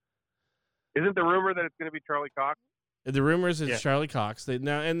 Isn't the rumor that it's going to be Charlie Cox? The rumors is Yeah. Charlie Cox.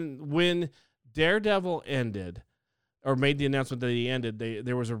 And when Daredevil ended, or made the announcement that he ended,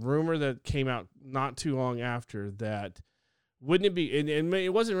 there was a rumor that came out not too long after that. Wouldn't it be? And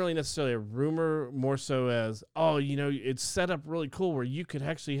it wasn't really necessarily a rumor, more so as, it's set up really cool where you could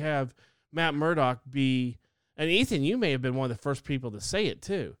actually have Matt Murdock be. And Ethan, you may have been one of the first people to say it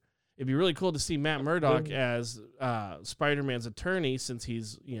too. It'd be really cool to see Matt Murdock as Spider-Man's attorney, since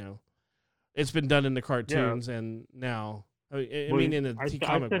he's, it's been done in the cartoons and now. I mean, in the I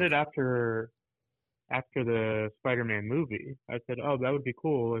comic said book. it after the Spider-Man movie. I said, "Oh, that would be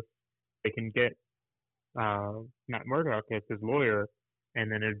cool if they can get Matt Murdock as his lawyer,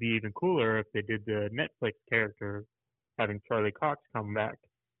 and then it'd be even cooler if they did the Netflix character, having Charlie Cox come back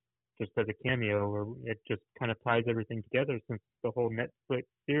just as a cameo, where it just kind of ties everything together. Since the whole Netflix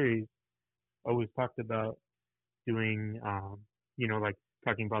series always talked about doing, like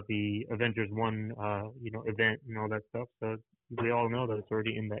talking about the Avengers 1, event and all that stuff. So we all know that it's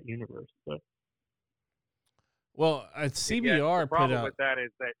already in that universe. So Well, CBR the put problem out. with that is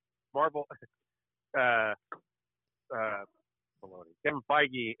that Marvel, Kevin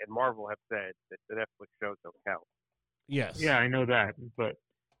Feige and Marvel have said that the Netflix shows don't count. Yes. yeah, I know that, but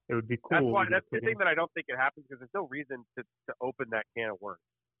it would be cool. That's the thing that I don't think it happens, because there's no reason to open that can of worms.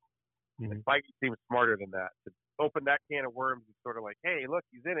 Mhm. And Feige seems smarter than that. To open that can of worms is sort of like, hey, look,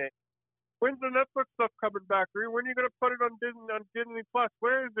 he's in it. When's the Netflix stuff coming back? When are you going to put it on Disney Plus?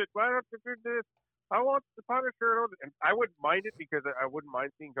 Where is it? Why do I have to do this? I want the Punisher. And I wouldn't mind it, because I wouldn't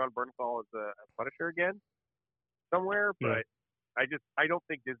mind seeing John Bernthal as a Punisher again somewhere. Yeah. But I don't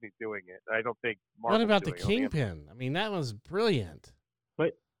think Disney's doing it. I don't think Marvel's What about the doing it. Kingpin? I mean, that was brilliant.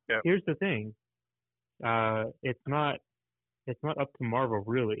 Here's the thing. It's not up to Marvel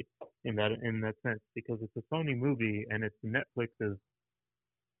really in that sense, because it's a Sony movie and it's Netflix's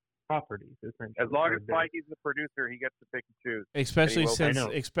properties essentially. As long or as their- Feige's the producer, he gets to pick and choose. Especially will- I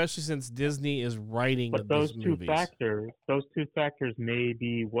know. since Disney is writing But those these two movies. factors may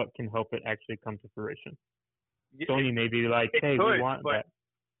be what can help it actually come to fruition. Y- Sony may be like, it hey, could, we want but that.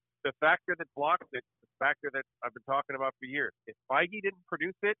 The factor that blocks it, the factor that I've been talking about for years. If Feige didn't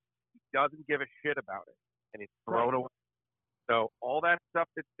produce it, he doesn't give a shit about it, and it's thrown away. So all that stuff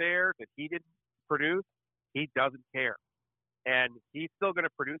that's there that he didn't produce, he doesn't care, and he's still going to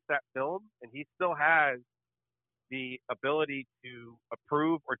produce that film, and he still has the ability to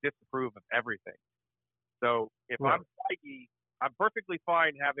approve or disapprove of everything. So if Right. I'm Feige, I'm perfectly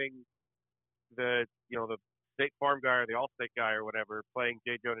fine having the State Farm guy or the Allstate guy or whatever playing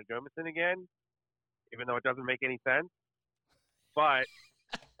J. Jonah Jameson again, even though it doesn't make any sense. But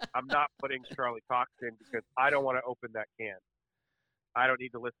I'm not putting Charlie Cox in, because I don't want to open that can. I don't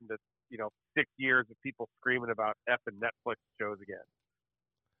need to listen to 6 years of people screaming about effing Netflix shows again.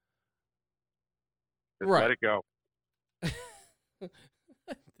 Just Right. let it go.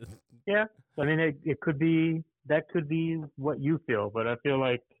 Yeah, I mean, it could be what you feel, but I feel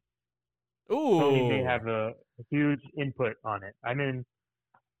like Sony may Ooh. have a huge input on it. I mean,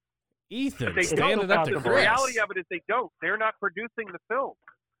 Ethan, They stand don't. it up to The Chris. reality of it is they don't. They're not producing the film.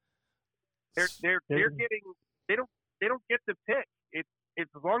 They're getting. They don't get to pick. It's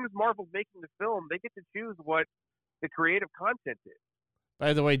as long as Marvel's making the film, they get to choose what the creative content is.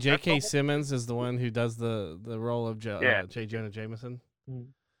 By the way, J.K. That's all. Simmons is the one who does the role of Yeah. J. Jonah Jameson.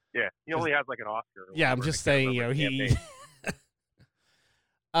 Yeah, he only has like an Oscar. or Yeah, I'm whatever. just I can't saying, remember he. his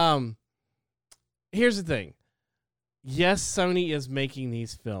campaign. Here's the thing. Yes, Sony is making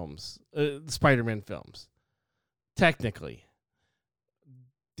these films, Spider-Man films. Technically,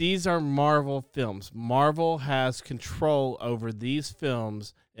 these are Marvel films. Marvel has control over these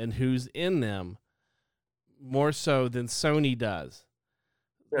films and who's in them more so than Sony does.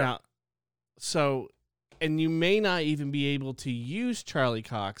 Yeah. Now, and you may not even be able to use Charlie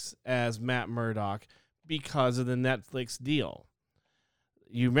Cox as Matt Murdock because of the Netflix deal.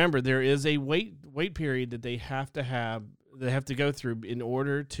 You remember there is a wait period that they have to go through in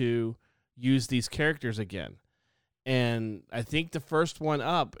order to use these characters again. And I think the first one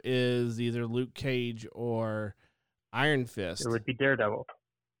up is either Luke Cage or Iron Fist. It would be Daredevil.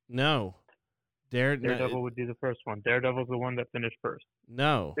 No. Daredevil would be the first one. Daredevil's the one that finished first.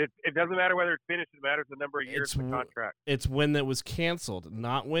 No. It doesn't matter whether it's finished. It matters the number of years in the contract. It's when it was canceled,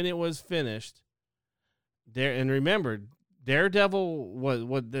 not when it was finished. And remember, Daredevil was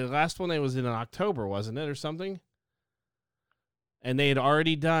the last one. That was in October, wasn't it, or something? And they had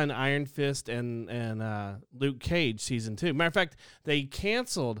already done Iron Fist and Luke Cage season 2. Matter of fact, they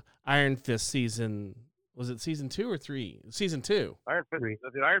canceled Iron Fist season. Was it season 2 or 3? Season 2. Iron Fist. 3.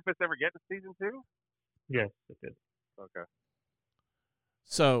 Did Iron Fist ever get to season 2? Yes, it did. Okay.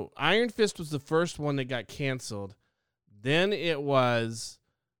 So Iron Fist was the first one that got canceled. Then it was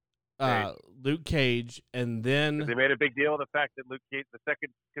Luke Cage, and then They made a big deal of the fact that Luke Cage, the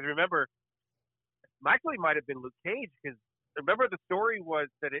second, because remember, actually might have been Luke Cage, because remember the story was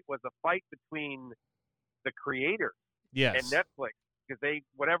that it was a fight between the creators yes, and Netflix, because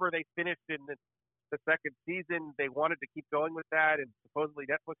whatever they finished in the second season, they wanted to keep going with that, and supposedly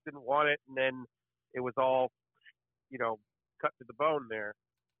Netflix didn't want it, and then it was all, cut to the bone there.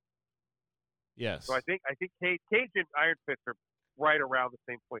 yes. So I think Cage and Iron Fist are right around the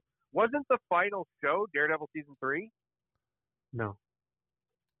same point. Wasn't the final show Daredevil season 3? No.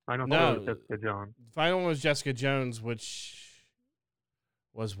 I don't No. know Jessica Jones. The final one was Jessica Jones, which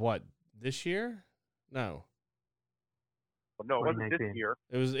was what, this year? No, Well, no, it wasn't this 2019. year.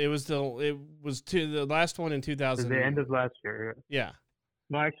 it was the last one in It was 2000. the end of last year. Yeah,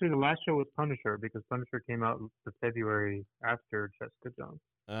 No, actually, the last show was Punisher because Punisher came out in February after Jessica Jones.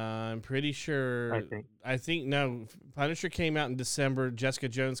 I'm pretty sure. I think. No. Punisher came out in December. Jessica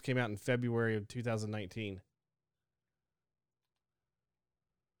Jones came out in February of 2019.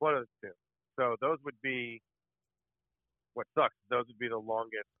 One of the two. So those would be what sucks. Those would be the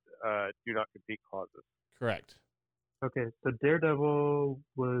longest do not compete clauses. Correct. Okay, so Daredevil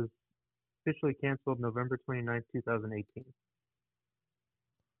was officially canceled November 29th, 2018.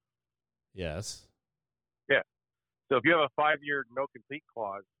 Yes. So if you have a 5-year no compete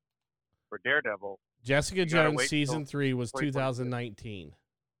clause for Daredevil, Jessica gotta Jones wait season till 3 was 2026. 2019.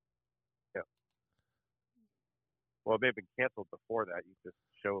 well, they've been canceled before that. You just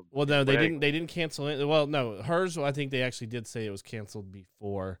show. Well, no, they But didn't. They didn't cancel it. Well, no, hers. I think they actually did say it was canceled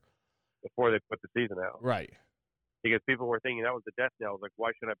before. before they put the season out. Right. Because people were thinking that was the death knell. Like,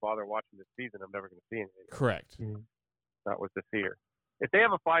 why should I bother watching this season? I'm never going to see anything. Correct. That was the fear. If they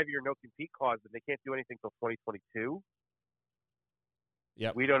have a 5-year no compete clause, then they can't do anything till 2022.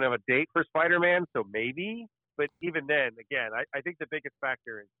 Yep. We don't have a date for Spider-Man, so maybe. But even then, again, I think the biggest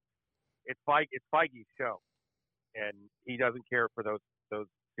factor is it's Feige's show, and he doesn't care for those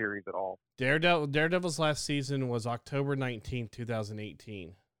series at all. Daredevil's last season was October 19th,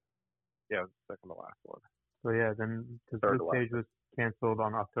 2018. Yeah, it was the second to last one. So yeah, then because Third to Luke Cage last. was canceled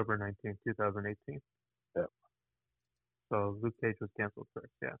on October 19th, 2018. Yeah. So Luke Cage was canceled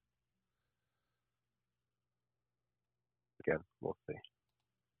first, yeah. Again, we'll see.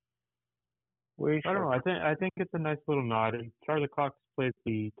 I don't know. I think it's a nice little nod, and Charlie Cox plays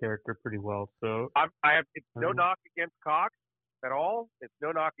the character pretty well. So It's no knock against Cox at all. It's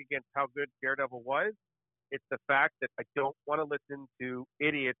no knock against how good Daredevil was. It's the fact that I don't want to listen to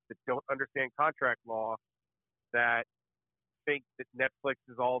idiots that don't understand contract law that think that Netflix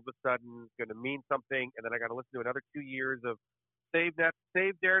is all of a sudden going to mean something, and then I got to listen to another 2 years of save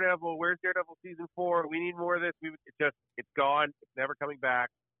Daredevil. Where's Daredevil season 4? We need more of this. It's gone. It's never coming back.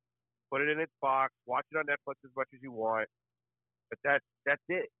 Put it in its box. Watch it on Netflix as much as you want. But that's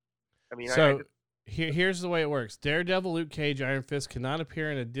it. I mean, So here's the way it works: Daredevil, Luke Cage, Iron Fist cannot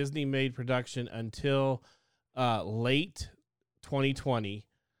appear in a Disney-made production until late 2020.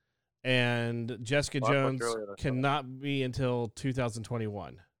 and Jessica Well, that's much Jones earlier than I thought. cannot be until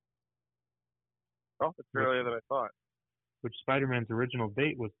 2021. Oh, it's earlier than I thought. Which Spider-Man's original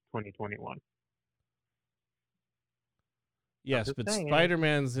date was 2021. Yes, just but saying.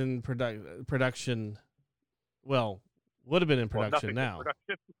 Spider-Man's in production. Well, would have been in production nothing's now. In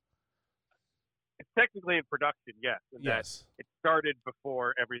production. It's technically in production, yes. And Yes. that it started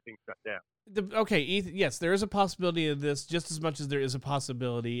before everything shut down. Okay, yes, there is a possibility of this just as much as there is a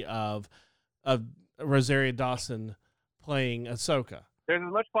possibility of Rosario Dawson playing Ahsoka. There's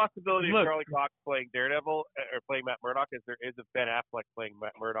as much possibility Look. of Charlie Cox playing Daredevil or playing Matt Murdock as there is of Ben Affleck playing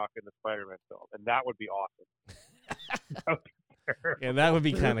Matt Murdock in the Spider-Man film, and that would be awesome. Yeah, that would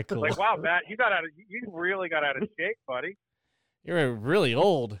be kind of cool. Like, wow, Matt, you really got out of shape, buddy. You're really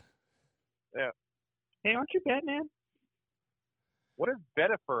old. Hey, aren't you Batman? What is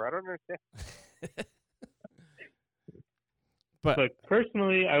Benifer? I don't understand. But Look,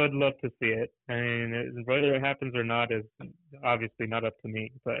 personally, I would love to see it. I mean, whether it happens or not is obviously not up to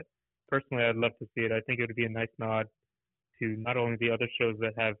me. But personally, I'd love to see it. I think it would be a nice nod to not only the other shows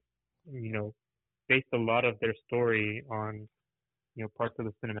that have, based a lot of their story on, parts of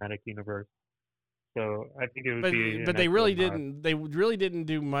the cinematic universe. So I think it would be. But they really didn't. They really didn't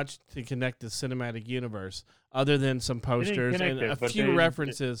do much to connect the cinematic universe, other than some posters and connect a it, but few they-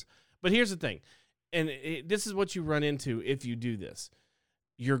 references. But here's the thing, and this is what you run into if you do this.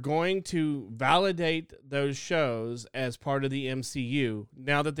 You're going to validate those shows as part of the MCU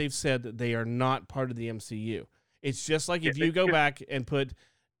now that they've said that they are not part of the MCU. It's just like if you go back and put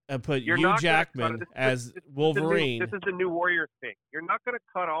You're Hugh not gonna cut Jackman it. as Wolverine. This is the new Warriors thing. You're not going to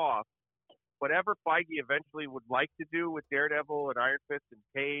cut off whatever Feige eventually would like to do with Daredevil and Iron Fist and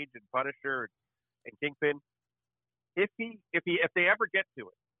Cage and Punisher and Kingpin. If they ever get to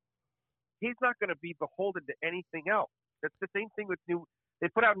it, he's not going to be beholden to anything else. That's the same thing with They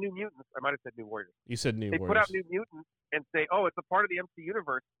put out New Mutants. I might have said New Warriors. You said New They Warriors. put out New Mutants and say, "Oh, it's a part of the MC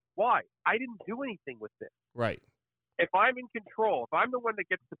universe." Why? I didn't do anything with this. Right. If I'm in control, if I'm the one that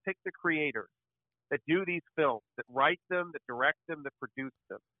gets to pick the creators that do these films, that write them, that direct them, that produce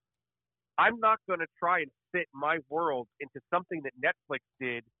them, I'm not going to try and fit my world into something that Netflix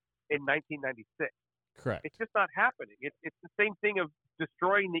did in 1996. Correct. It's just not happening. It's the same thing of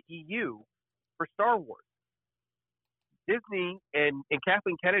destroying the EU for Star Wars. Disney and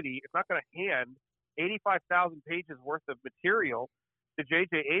Kathleen Kennedy is not going to hand 85,000 pages worth of material to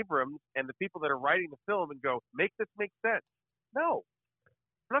J.J. Abrams and the people that are writing the film and go, make this make sense. No.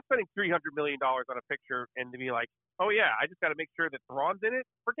 I'm not spending $300 million on a picture and to be like, oh, yeah, I just got to make sure that Thrawn's in it.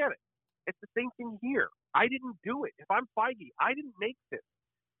 Forget it. It's the same thing here. I didn't do it. If I'm Feige, I didn't make this.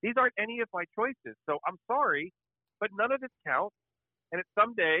 These aren't any of my choices. So I'm sorry, but none of this counts. And it's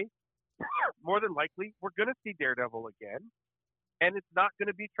someday, more than likely, we're going to see Daredevil again. And it's not going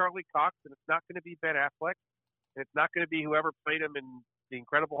to be Charlie Cox, and it's not going to be Ben Affleck, and it's not going to be whoever played him in the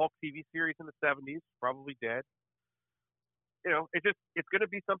Incredible Hulk TV series in the 70s, probably dead. It's going to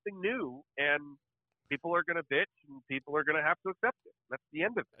be something new, and people are going to bitch, and people are going to have to accept it. That's the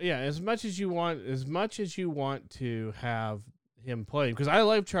end of it. Yeah, as much as you want to have him play, because I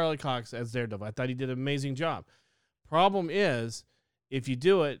love Charlie Cox as Daredevil. I thought he did an amazing job. Problem is, if you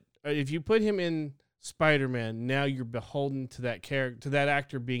do it, if you put him in Spider-Man, now you're beholden to that character, to that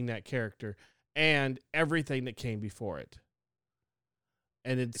actor being that character, and everything that came before it.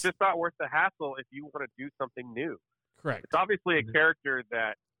 And It's just not worth the hassle if you want to do something new. correct. It's obviously a character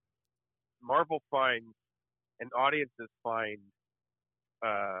that Marvel finds and audiences find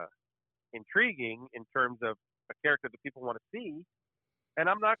intriguing in terms of a character that people want to see, and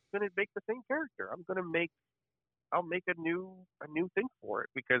I'm not going to make the same character. I'll make a new thing for it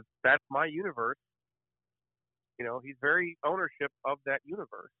because that's my universe. He's very ownership of that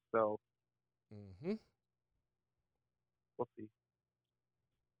universe. So Mm-hmm. we'll see.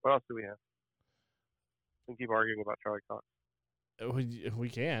 What else do we have? We can keep arguing about Charlie Cox. We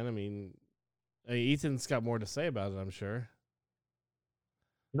can. I mean, Ethan's got more to say about it, I'm sure.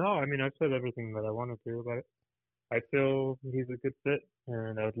 No, I mean, I've said everything that I wanted to about it. I feel he's a good fit,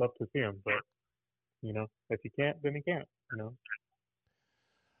 and I would love to see him. But, if you can't, then you can't,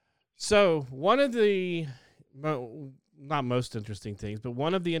 So one of the not most interesting things, but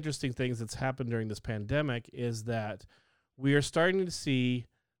one of the interesting things that's happened during this pandemic is that we are starting to see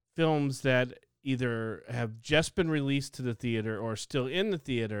films that either have just been released to the theater or still in the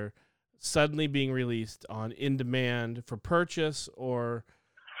theater suddenly being released on in demand for purchase or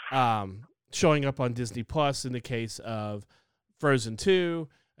showing up on Disney Plus. In the case of Frozen 2,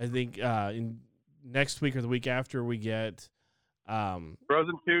 I think in next week or the week after we get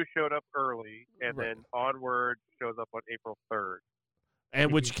Frozen 2 showed up early, and Right. then Onward shows up on April 3rd.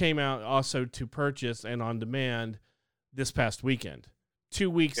 and which came out also to purchase and on demand this past weekend, 2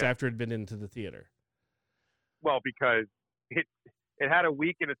 weeks after it had been into the theater. Well, because it had a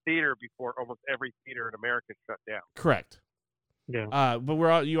week in a theater before almost every theater in America shut down. Correct. Yeah.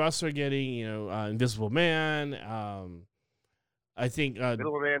 But you also are getting, Invisible Man. I think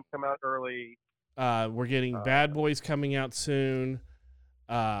Invisible Man come out early. we're getting Bad Boys coming out soon.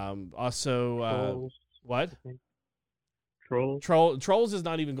 Also, Trolls, what? I think. Trolls. Trolls is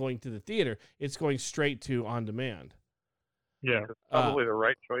not even going to the theater. It's going straight to on demand. Yeah. It's probably the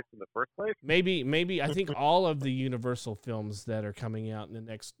right choice in the first place. Maybe I think all of the Universal films that are coming out in the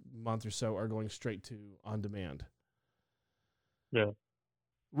next month or so are going straight to on demand. Yeah.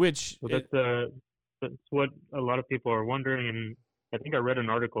 Which Well, that's what a lot of people are wondering, and I think I read an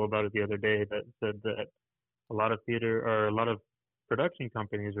article about it the other day that said that a lot of production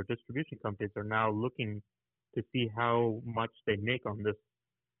companies or distribution companies are now looking to see how much they make on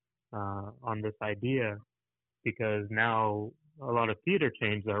this idea, because now a lot of theater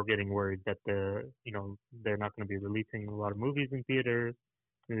chains are getting worried that they're not going to be releasing a lot of movies in theaters.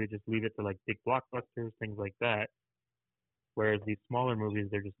 Maybe just leave it to like big blockbusters, things like that. Whereas these smaller movies,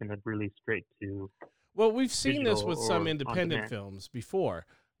 they're just going to release straight to. Well, we've seen this digital with some or independent on-demand. films before,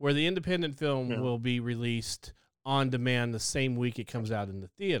 where the independent film Yeah. will be released on demand the same week it comes out in the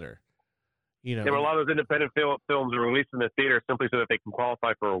theater. Yeah, but a lot of those independent films are released in the theater simply so that they can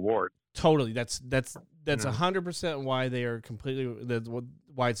qualify for awards. Totally. That's Yeah. 100% why they are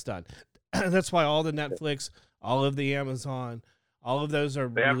why it's done. That's why all the Netflix, all of the Amazon, all of those are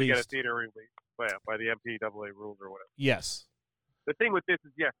They have to get a released. theater release by the MPAA rules or whatever. Yes. The thing with this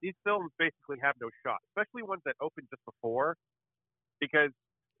is, yes, these films basically have no shot, especially ones that opened just before, because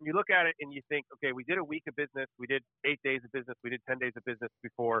you look at it and you think, okay, we did a week of business, we did 8 days of business, we did 10 days of business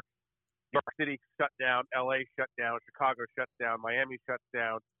before. New York City shut down, LA shut down, Chicago shuts down, Miami shuts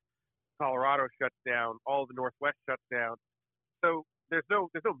down, Colorado shuts down, all of the Northwest shuts down. So there's no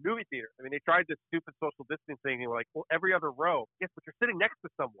movie theater. I mean, they tried this stupid social distancing thing. They were like, well, every other row. Yes, but you're sitting next to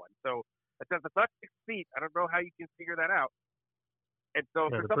someone. So that's not 6 feet. I don't know how you can figure that out. And so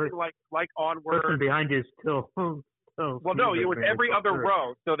Yeah, for the something like Onward, Person behind you is still. well, no, it was every other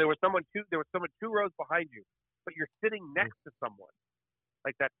row. So there was someone 2 rows behind you, but you're sitting next to someone.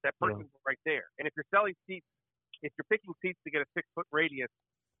 Like that person's right there. And if you're selling seats, if you're picking seats to get a 6-foot radius,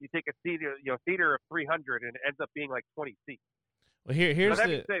 you take a seat, theater of 300, and it ends up being like 20 seats. Well, here's so that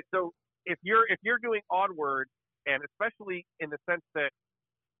the being said, so if you're doing Onward, and especially in the sense that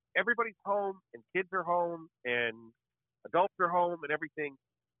everybody's home and kids are home and adults are home and everything,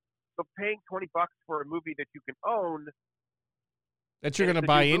 so paying $20 for a movie that you can own that you're and going to it's a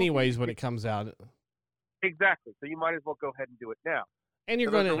buy new movie, anyways when it comes out. exactly. So you might as well go ahead and do it now. And you're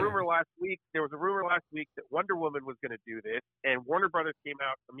So going there to was a rumor last week that Wonder Woman was going to do this, and Warner Brothers came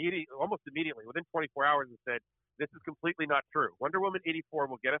out almost immediately, within 24 hours, and said, this is completely not true. Wonder Woman 84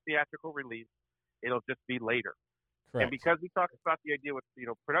 will get a theatrical release. It'll just be later. correct. And because we talked about the idea with,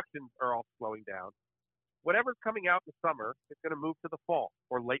 productions are all slowing down, whatever's coming out in the summer is going to move to the fall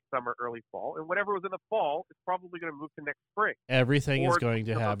or late summer, early fall. And whatever was in the fall is probably going to move to next spring. Everything is Or going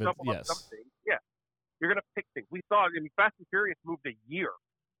to have it. double up Yes. something. Yeah. You're going to pick things. We saw, Fast and Furious moved a year.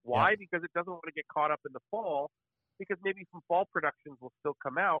 Why? Because it doesn't want to get caught up in the fall, because maybe some fall productions will still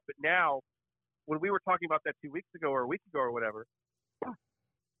come out. But now, when we were talking about that 2 weeks ago or a week ago or whatever,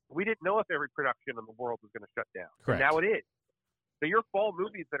 we didn't know if every production in the world was going to shut down. Correct. And now it is. So your fall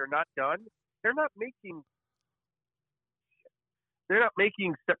movies that are not done, they're not making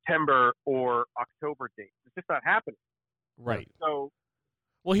September or October dates. It's just not happening. Right. So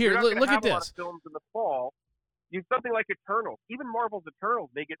Well, here, you're not gonna look have at a lot this. of films in the fall. You something like Eternals, even Marvel's Eternals,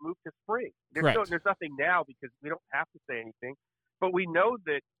 may get moved to spring. Correct. There's nothing now because we don't have to say anything, but we know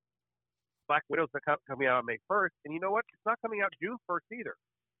that Black Widow's coming out on May 1st, and you know what? It's not coming out June 1st either.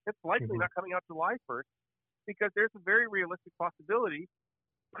 It's likely not coming out July 1st because there's a very realistic possibility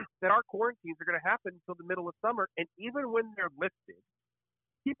that our quarantines are going to happen until the middle of summer, and even when they're lifted,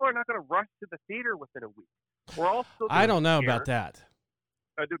 people are not going to rush to the theater within a week. We're all still. I don't know here. about that.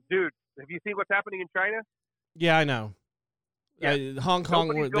 Dude, have you seen what's happening in China? Yeah, I know. Yeah. Hong Kong,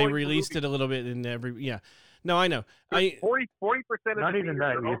 Nobody's they going to released it a little bit in every. Yeah. No, I know. 40% of Not the even theaters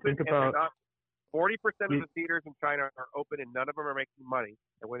that. are You open, think and they're about- not. 40% of the theaters in China are open, and none of them are making money.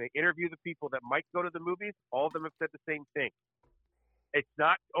 And when they interview the people that might go to the movies, all of them have said the same thing. It's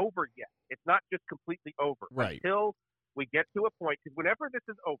not over yet. It's not just completely over Right. until we get to a point. Because whenever this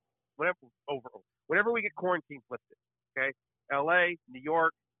is over, whenever we get quarantines lifted, okay, L.A., New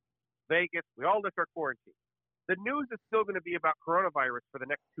York, Vegas, we all lift our quarantine. The news is still going to be about coronavirus for the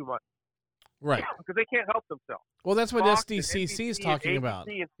next 2 months. Right. Because they can't help themselves. Well, that's what Fox and SDCC is NBC talking and about.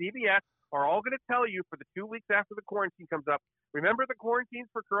 ABC and CBS are all going to tell you for the 2 weeks after the quarantine comes up. Remember the quarantines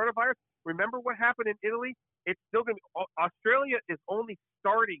for coronavirus? Remember what happened in Italy? It's still going to be. Australia is only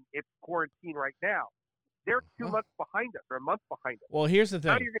starting its quarantine right now. They're 2 months behind us, or a month behind us. Well, here's the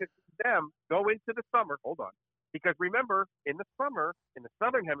Now thing. you're going to see them go into the summer. Hold on. Because remember, in the summer, in the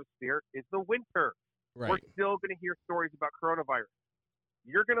southern hemisphere, is the winter. Right. We're still going to hear stories about coronavirus.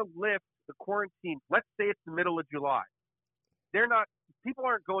 You're going to lift the quarantine. Let's say it's the middle of July. People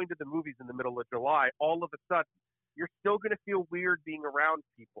aren't going to the movies in the middle of July all of a sudden. You're still going to feel weird being around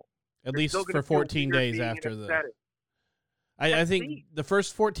people. At You're least still for gonna feel 14 weird days being in after a the. setting. I think see. the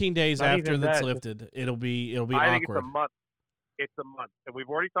first 14 days Not after even that's that, lifted, it'll be I think it's awkward. a month. It's a month. And we've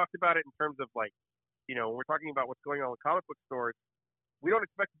already talked about it in terms of when we're talking about what's going on with comic book stores, we don't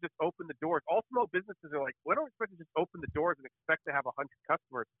expect to just open the doors. All small businesses are like, we don't expect to just open the doors and expect to have 100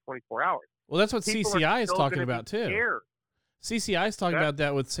 customers in 24 hours. Well, that's what People are CCI is still talking gonna be about too. scared. CCI is talking about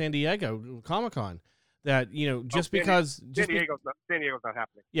that with San Diego Comic-Con. That just because San Diego's not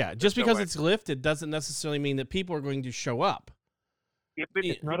happening. Yeah, just no because way. it's lifted doesn't necessarily mean that people are going to show up.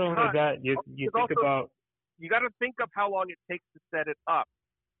 It's Not only because- that, you it's think also- about you got to think of how long it takes to set it up.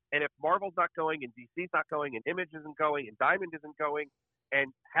 And if Marvel's not going, and DC's not going, and Image isn't going, and Diamond isn't going,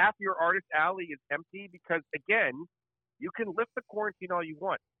 and half your artist alley is empty because, again, you can lift the quarantine all you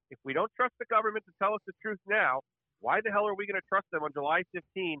want. If we don't trust the government to tell us the truth now, why the hell are we going to trust them on July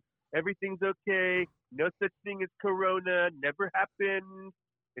 15? Everything's okay. No such thing as corona. Never happened.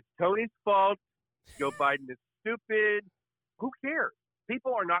 It's Tony's fault. Joe Biden is stupid. Who cares?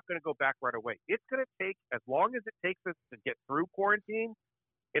 People are not going to go back right away. It's going to take, as long as it takes us to get through quarantine,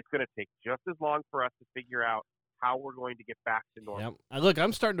 it's going to take just as long for us to figure out how we're going to get back to normal. Yep. Look,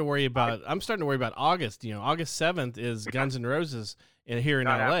 I'm starting to worry about August. August 7th is Guns N' Roses here in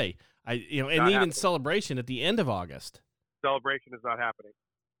Not LA. happening. And Not even happening. Celebration at the end of August. Celebration is not happening.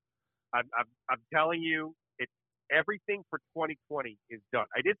 I'm telling you, it's everything for 2020 is done.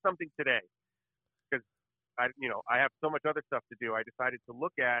 I did something today because I have so much other stuff to do. I decided to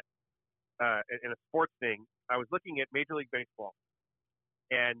look at in a sports thing. I was looking at Major League Baseball,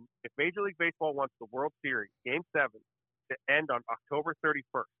 and if Major League Baseball wants the World Series Game 7 to end on October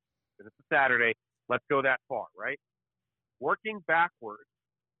 31st, and it's a Saturday, let's go that far, right? Working backwards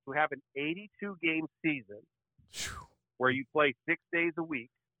to have an 82-game season where you play 6 days a week,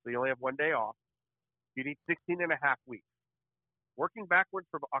 so you only have 1 day off. You need 16 and a half weeks. Working backwards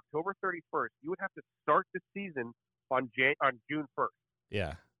from October 31st, you would have to start the season on June 1st.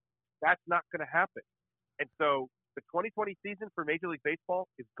 Yeah. That's not going to happen. And so the 2020 season for Major League Baseball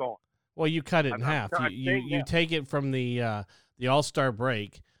is gone. Well, you cut it in I'm half. saying You that. take it from the All-Star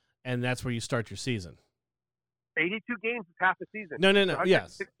break, and that's where you start your season. 82 games is half a season. No.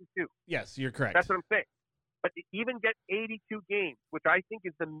 Yes. 162. Yes, you're correct. That's what I'm saying. But to even get 82 games, which I think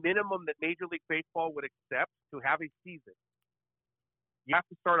is the minimum that Major League Baseball would accept to have a season, you have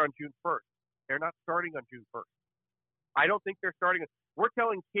to start on June 1st. They're not starting on June 1st. I don't think they're starting. We're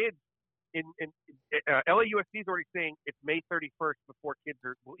telling kids LAUSD is already saying it's May 31st before kids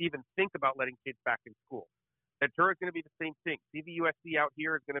will even think about letting kids back in school. Ventura is going to be the same thing. CVUSD out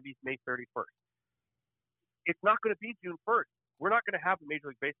here is going to be May 31st. It's not going to be June 1st. We're not going to have a Major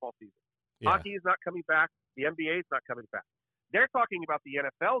League Baseball season. Yeah. Hockey is not coming back. The NBA is not coming back. They're talking about the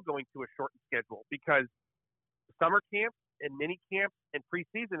NFL going to a shortened schedule because summer camps and mini camps and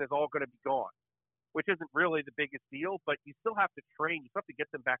preseason is all going to be gone, which isn't really the biggest deal, but you still have to train. You still have to get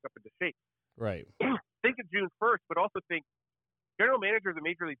them back up into shape. Right. Think of June 1st, but also think general managers of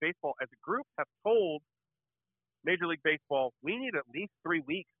Major League Baseball as a group have told Major League Baseball, we need at least 3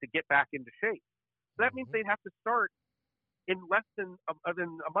 weeks to get back into shape. So that means they'd have to start in less than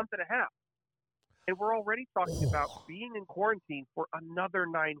a month and a half. And we're already talking about being in quarantine for another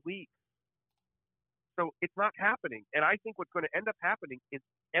 9 weeks. So it's not happening. And I think what's going to end up happening is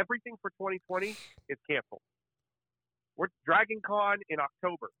everything for 2020 is canceled. We're Dragon Con in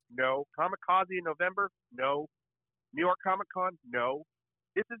October. No. Kamikaze in November. No. New York Comic Con. No.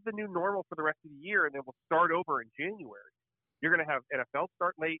 This is the new normal for the rest of the year, and then we'll start over in January. You're going to have NFL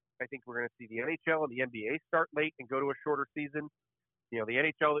start late. I think we're going to see the NHL and the NBA start late and go to a shorter season. The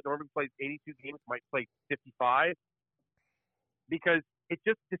NHL that normally plays 82 games might play 55 because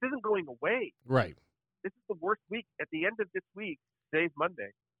this isn't going away. Right. This is the worst week. At the end of this week, today's Monday,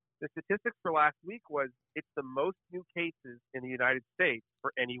 the statistics for last week was it's the most new cases in the United States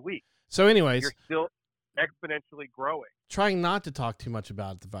for any week. So anyways, You're still exponentially growing. trying not to talk too much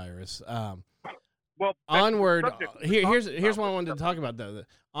about the virus. Well, that's Onward. the subject we're Here's talking what I about. wanted to talk about though.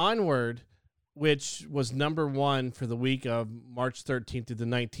 Onward which was number one for the week of March 13th through the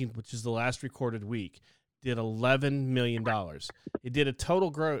 19th, which is the last recorded week, did $11 million. It did a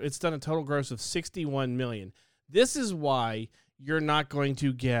total gross. It's done a total gross of $61 million. This is why you're not going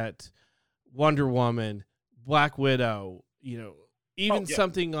to get Wonder Woman, Black Widow, even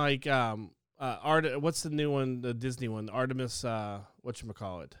something like what's the new one, the Disney one, Artemis,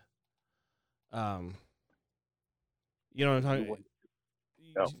 whatchamacallit? You know what I'm talking about?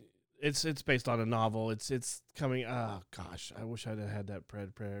 No. It's based on a novel. It's coming. Oh gosh, I wish I'd have had that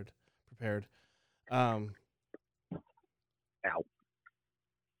prepared. Ow.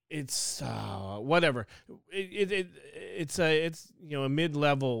 It's whatever. It's a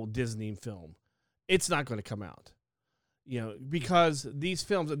mid-level Disney film. It's not going to come out, because these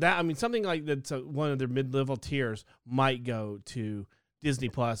films something like that's one of their mid-level tiers might go to Disney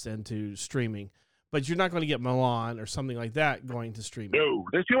Plus and to streaming. But you're not going to get Milan or something like that going to streaming. No,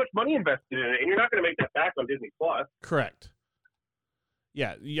 there's too much money invested in it, and you're not going to make that back on Disney Plus. Correct.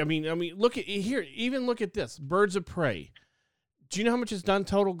 Yeah, I mean, look at here. Even look at this, Birds of Prey. Do you know how much it's done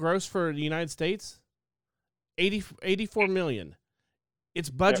total gross for the United States? 84 million. Its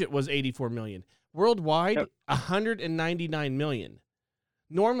budget was 84 million. Worldwide, 199 million.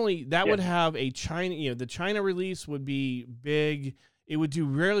 Normally, that would have a China. The China release would be big. It would do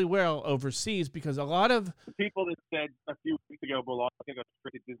really well overseas because a lot of people that said a few weeks ago, Mulan, I think I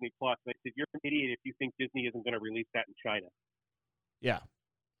was at Disney Plus, they said, you're an idiot if you think Disney isn't going to release that in China. Yeah.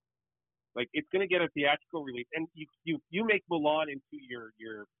 Like, it's going to get a theatrical release. And you make Mulan into your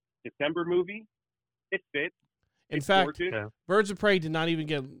December movie, it fits. In fact, Birds of Prey did not even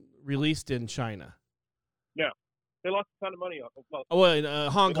get released in China. No. They lost a ton of money. In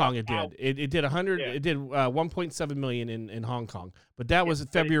Hong Kong it did. It did 100. Yeah. It did 1.7 million in Hong Kong, but that was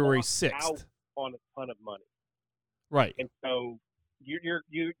February 6th. On a ton of money. Right. And so you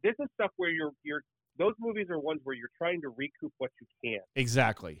this is stuff where those movies are ones where you're trying to recoup what you can.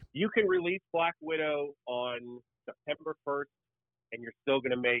 Exactly. You can release Black Widow on September 1st, and you're still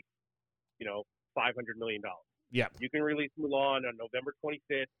going to make, $500 million. Yeah. You can release Mulan on November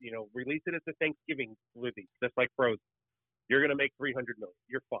 25th. Release it as a Thanksgiving movie, just like Frozen. You're going to make $300 million.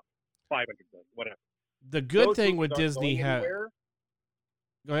 You're fine. $500 million, whatever. The good thing with Disney has.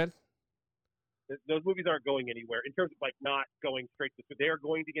 Go ahead. Those movies aren't going anywhere in terms of not going straight to. They are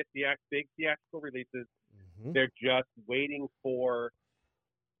going to get big theatrical releases. Mm-hmm. They're just waiting for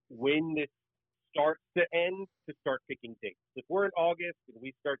when this starts to end to start picking dates. If we're in August and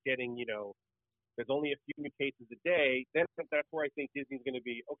we start getting, there's only a few new cases a day, then that's where I think Disney's going to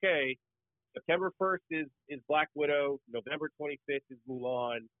be, okay, September 1st is Black Widow, November 25th is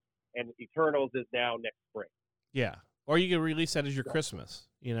Mulan, and Eternals is now next spring. Yeah. Or you can release that as your Christmas,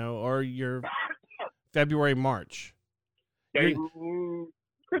 or your February, March. Yeah,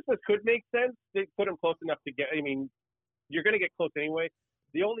 Christmas could make sense. They put them close enough to get, you're going to get close anyway.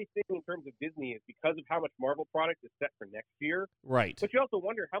 The only thing in terms of Disney is because of how much Marvel product is set for next year. Right. But you also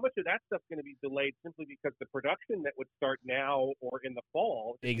wonder how much of that stuff's going to be delayed simply because the production that would start now or in the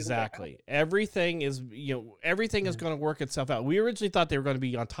fall. Exactly. Everything is, everything is going to work itself out. We originally thought they were going to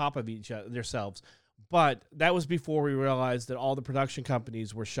be on top of each other themselves, but that was before we realized that all the production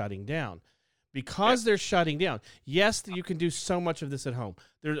companies were shutting down. Because they're shutting down. Yes, you can do so much of this at home.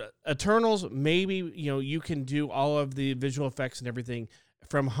 There's Eternals, maybe, you can do all of the visual effects and everything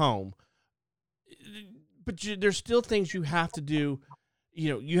from home, but there's still things you have to do.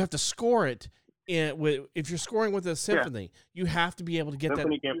 You have to score it if you're scoring with a symphony, you have to be able to get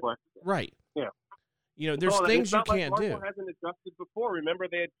symphony that can't play. right. Yeah, there's things you can't do. Marvel hasn't adjusted before. Remember,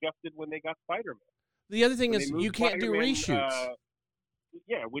 they adjusted when they got Spider-Man. The other thing is you can't do reshoots.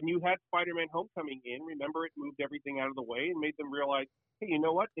 When you had Spider-Man Homecoming in, remember it moved everything out of the way and made them realize, hey, you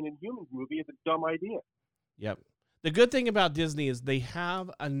know what? An Inhumans movie is a dumb idea. Yep. The good thing about Disney is they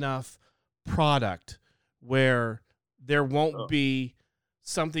have enough product where there won't be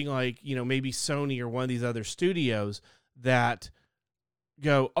something like, maybe Sony or one of these other studios that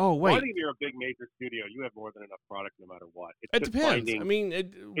go, oh, wait. Well, I think you're a big major studio. You have more than enough product no matter what. It depends.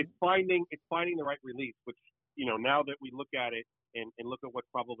 It's finding the right release, which, now that we look at it and look at what's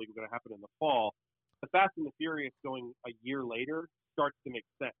probably going to happen in the fall, the Fast and the Furious going a year later starts to make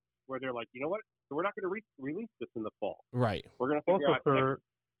sense, where they're like, you know what? So we're not going to release this in the fall. Right. We're going to figure out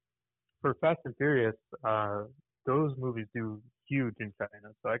for Fast and Furious, those movies do huge in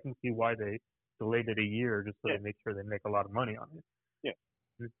China, so I can see why they delayed it a year just so they make sure they make a lot of money on it.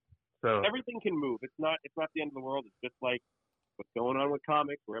 Yeah. So everything can move. It's not the end of the world. It's just like what's going on with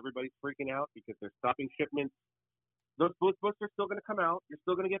comics, where everybody's freaking out because they're stopping shipments. Those books are still going to come out. You're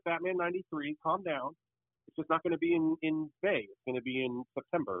still going to get Batman 93. Calm down. It's just not going to be in May. It's going to be in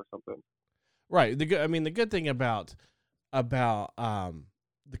September or something. Right. The good thing about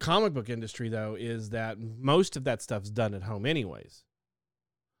the comic book industry though is that most of that stuff's done at home anyways.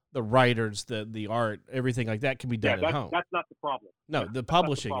 The writers, the art, everything like that can be done at home. That's not the problem. No, the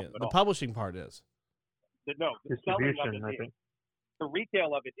publishing the publishing part is. No, the selling of Distribution, it I is. think. The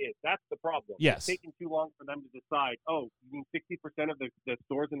retail of it is. That's the problem. Yes. It's taking too long for them to decide, oh, you mean 60% of the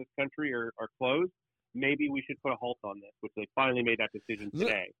stores in this country are closed? Maybe we should put a halt on this, which they finally made that decision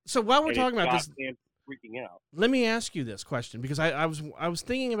today. So while we're And talking it's about got this, fans freaking out. let me ask you this question, because I was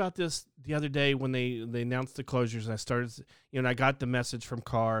thinking about this the other day when they announced the closures, and I started, and I got the message from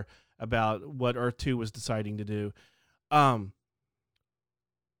Carr about what Earth 2 was deciding to do.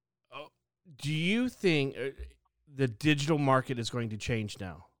 Do you think the digital market is going to change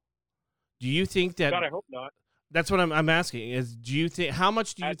now? Do you think that? God, I hope not. That's what I'm asking. Is do you think how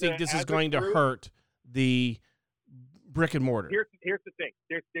much do you think this is going to hurt the brick and mortar? Here's the thing.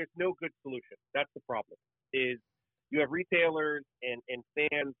 There's no good solution. That's the problem. Is you have retailers and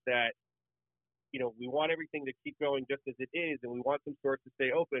fans that, we want everything to keep going just as it is, and we want some stores to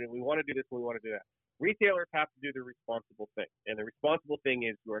stay open, and we want to do this and we want to do that. Retailers have to do the responsible thing, and the responsible thing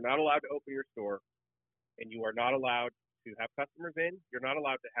is you are not allowed to open your store, and you are not allowed to have customers in. You're not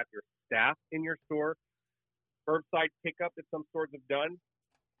allowed to have your staff in your store. Curbside pickup that some stores have done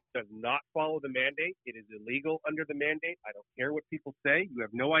does not follow the mandate. It is illegal under the mandate. I don't care what people say. You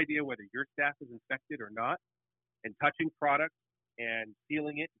have no idea whether your staff is infected or not. And touching product and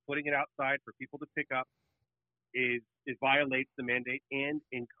sealing it, putting it outside for people to pick up is violates the mandate. And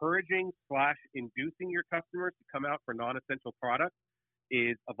encouraging/inducing your customers to come out for non-essential products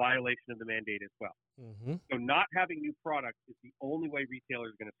is a violation of the mandate as well. Mm-hmm. So not having new products is the only way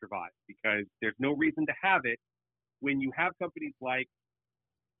retailers are going to survive, because there's no reason to have it when you have companies like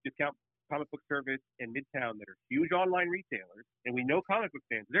Discount Comic Book Service and Midtown that are huge online retailers, and we know comic book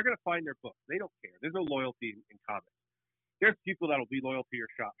fans, they're going to find their books. They don't care. There's no loyalty in comics. There's people that will be loyal to your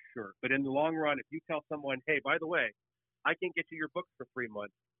shop, sure. But in the long run, if you tell someone, hey, by the way, I can get you your books for 3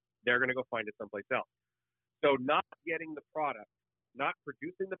 months, they're going to go find it someplace else. So not getting the product, not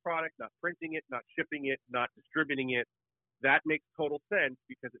producing the product, not printing it, not shipping it, not distributing it, that makes total sense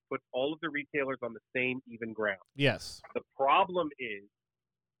because it puts all of the retailers on the same even ground. Yes. The problem is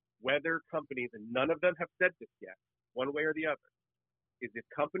whether companies, and none of them have said this yet, one way or the other, is if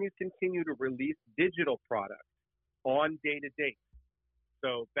companies continue to release digital products on date-to-date.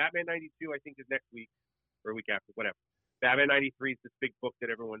 So Batman 92, I think, is next week or a week after, whatever. Batman 93 is this big book that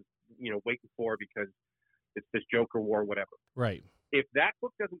everyone's, waiting for because it's this Joker War, whatever. Right. If that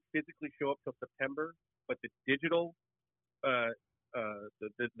book doesn't physically show up till September, but the digital, the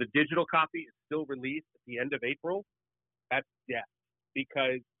digital copy is still released at the end of April, that's death.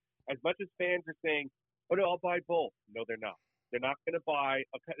 Because as much as fans are saying, "Oh no, I'll buy both," no, they're not. They're not going to buy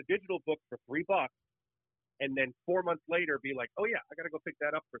a digital book for $3, and then 4 months later be like, "Oh yeah, I got to go pick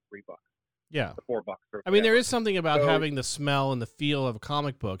that up for $3." Yeah. Or $4. I mean, there is something about having the smell and the feel of a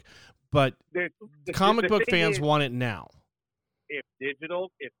comic book, but the comic book thing fans is, want it now. If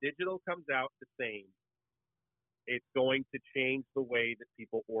digital comes out the same, it's going to change the way that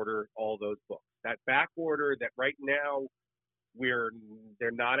people order all those books. That back order that right now they're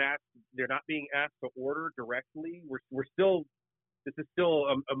not being asked to order directly. This is still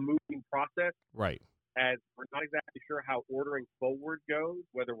a moving process. Right. As we're not exactly sure how ordering forward goes,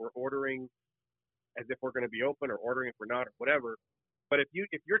 whether we're ordering as if we're going to be open or ordering if we're not or whatever. But if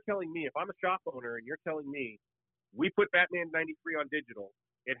you're telling me, if I'm a shop owner and you're telling me we put Batman 93 on digital,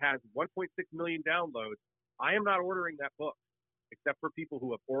 it has 1.6 million downloads, I am not ordering that book except for people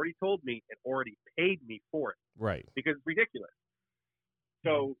who have already told me and already paid me for it. Right. Because it's ridiculous.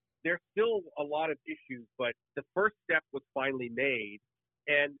 So there's still a lot of issues, but the first step was finally made.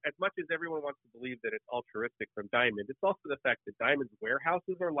 And as much as everyone wants to believe that it's altruistic from Diamond, it's also the fact that Diamond's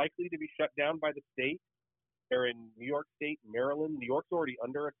warehouses are likely to be shut down by the state. They're in New York State, Maryland. New York's already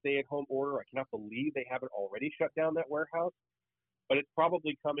under a stay-at-home order. I cannot believe they haven't already shut down that warehouse. But it's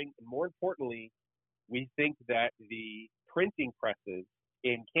probably coming. And more importantly, we think that the printing presses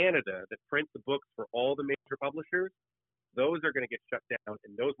in Canada that print the books for all the major publishers, those are going to get shut down,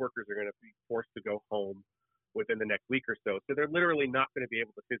 and those workers are going to be forced to go home within the next week or so. So they're literally not going to be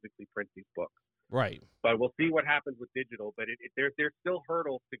able to physically print these books. Right. But we'll see what happens with digital. But there's still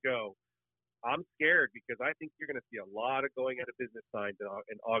hurdles to go. I'm scared because I think you're going to see a lot of going out of business signs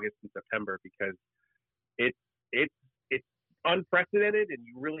in August and September because it's unprecedented, and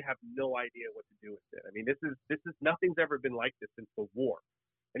you really have no idea what to do with it. I mean, this is nothing's ever been like this since the war.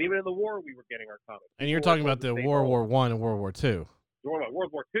 And even in the war, we were getting our comics. And you're talking about the World War I and World War II.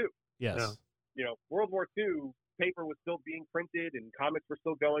 World War II. Yes. Yeah. World War II, paper was still being printed and comics were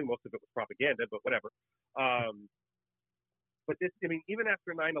still going. Most of it was propaganda, but whatever. But this, I mean, even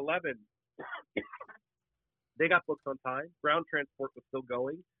after 9/11, they got books on time. Ground transport was still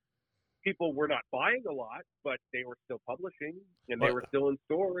going. People were not buying a lot, but they were still publishing, and they were still in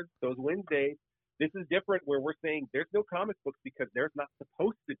stores those Wednesdays. This is different where we're saying there's no comic books because there's not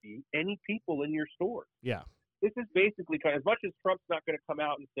supposed to be any people in your store. Yeah. This is basically kind of, as much as Trump's not going to come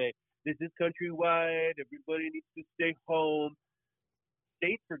out and say, this is countrywide, everybody needs to stay home.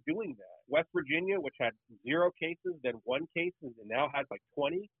 States are doing that. West Virginia, which had 0 cases, then 1 case, and now has like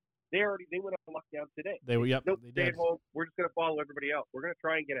 20, they went up on lockdown today. They Nope, they stay did. at home. We're just going to follow everybody else. We're going to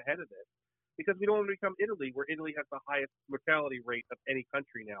try and get ahead of this because we don't want to become Italy, where Italy has the highest mortality rate of any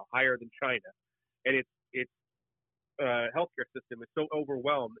country now, higher than China. And its healthcare system is so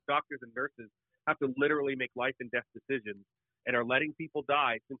overwhelmed that doctors and nurses have to literally make life and death decisions and are letting people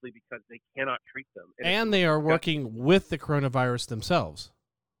die simply because they cannot treat them. And they are working with the coronavirus themselves.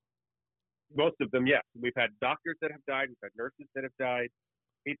 Most of them, yes. We've had doctors that have died. We've had nurses that have died.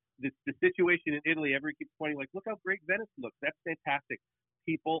 It's the situation in Italy. Everybody keeps pointing like, look how great Venice looks. That's fantastic.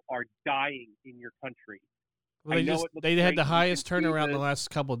 People are dying in your country. Well, they had the highest turnaround in the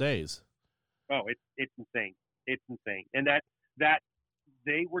last couple of days. Oh, it's insane. It's insane. And that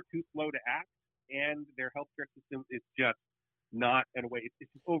they were too slow to act, and their healthcare system is just not in a way.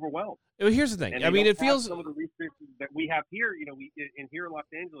 It's just overwhelmed. Well, here's the thing. And I mean, it feels some of the resources that we have here. You know, here in Los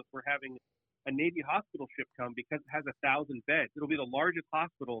Angeles, we're having a Navy hospital ship come because it has 1,000 beds. It'll be the largest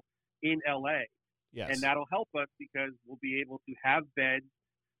hospital in LA. yes. And that'll help us because we'll be able to have beds.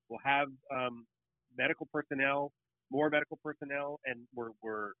 We'll have medical personnel, more medical personnel, and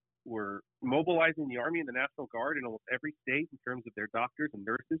we're mobilizing the Army and the National Guard in almost every state in terms of their doctors and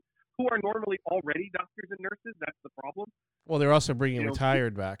nurses who are normally already doctors and nurses. That's the problem. Well, they're also bringing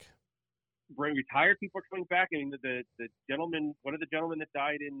retired back. Retired people are coming back. I mean, the gentleman, one of the gentlemen that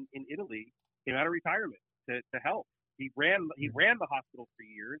died in Italy, came out of retirement to help. He ran the hospital for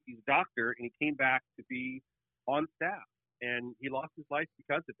years. He's a doctor, and he came back to be on staff, and he lost his life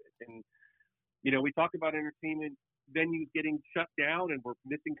because of it. And you know, we talk about entertainment venues getting shut down, and we're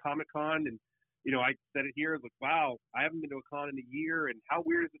missing Comic-Con, and you know, I said it here, like, wow, I haven't been to a con in a year, and how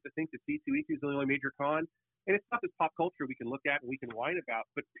weird is it to think that C2E2 is the only major con? And it's not this pop culture we can look at and we can whine about,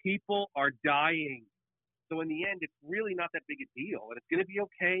 but people are dying. So in the end, it's really not that big a deal, and it's going to be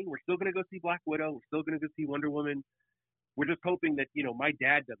okay. We're still going to go see Black Widow. We're still going to go see Wonder Woman. We're just hoping that, you know, my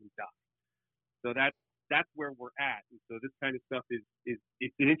dad doesn't die. So that's where we're at. And so this kind of stuff is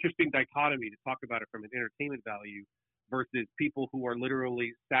it's an interesting dichotomy to talk about it from an entertainment value versus people who are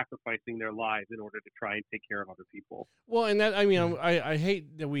literally sacrificing their lives in order to try and take care of other people. Well, and that, I mean, I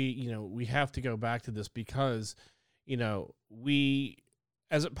hate that we have to go back to this because, you know, we,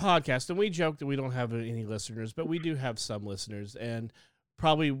 as a podcast, and we joke that we don't have any listeners, but we do have some listeners, and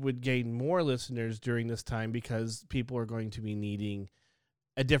probably would gain more listeners during this time because people are going to be needing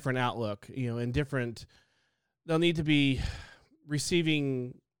a different outlook, you know, and they'll need to be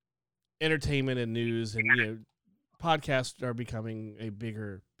receiving entertainment and news, and, you know, podcasts are becoming a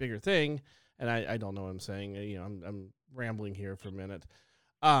bigger thing. And I don't know what I'm saying. You know, I'm rambling here for a minute.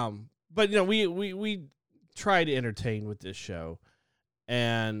 But you know, we try to entertain with this show,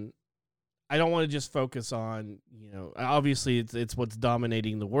 and I don't want to just focus on, you know, obviously it's what's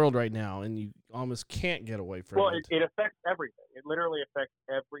dominating the world right now, and you almost can't get away from it. Well, it affects everything. It literally affects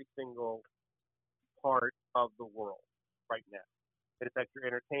every single part of the world right now. It affects your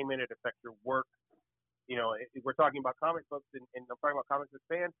entertainment. It affects your work. You know, we're talking about comic books, and I'm talking about comic book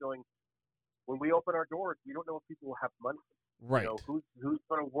fans going, when we open our doors, we don't know if people will have money. Right. You know, who's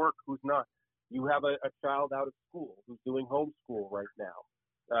going to work, who's not. You have a child out of school who's doing homeschool right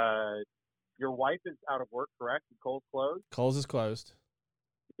now. Your wife is out of work, correct? Kohl's closed? Kohl's is closed.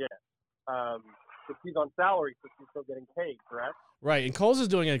 Yeah. So she's on salary, so she's still getting paid, correct? Right. And Kohl's is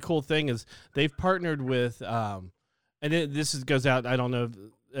doing a cool thing is they've partnered with, goes out, I don't know if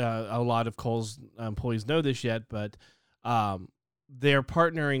a lot of Kohl's employees know this yet, but they're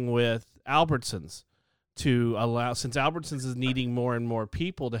partnering with Albertsons to allow, since Albertsons is needing more and more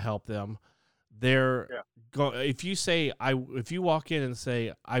people to help them, if you walk in and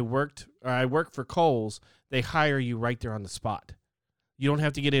say I work for Kohl's, they hire you right there on the spot. You don't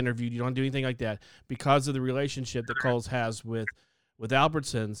have to get interviewed. You don't do anything like that because of the relationship that Kohl's has with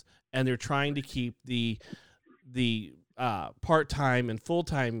Albertsons, and they're trying to keep the part-time and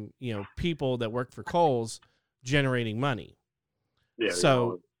full-time, you know, people that work for Kohl's generating money. Yeah.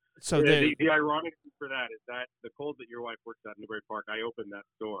 So the ironic thing for that is that the Kohl's that your wife works at in Newbury Park, I opened that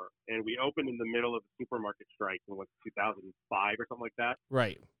store, and we opened in the middle of the supermarket strike in 2005 or something like that.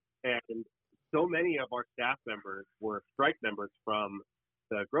 Right. And so many of our staff members were strike members from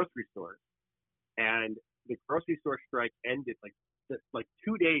the grocery stores, and the grocery store strike ended like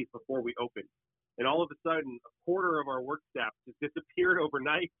 2 days before we opened, and all of a sudden, a quarter of our work staff just disappeared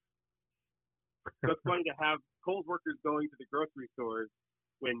overnight. So it's funny to have Kohl's workers going to the grocery stores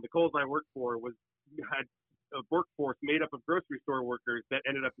when the Kohl's I worked for had a workforce made up of grocery store workers that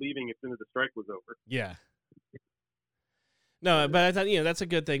ended up leaving as soon as the strike was over. Yeah. No, but I thought, that's a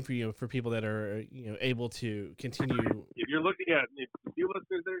good thing for for people that are, able to continue. If you're looking at, if you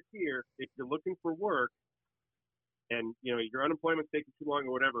listeners that are here, if you're looking for work and, your unemployment's taking too long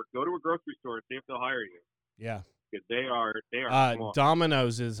or whatever, go to a grocery store and see if they'll hire you. Yeah. Because they are small.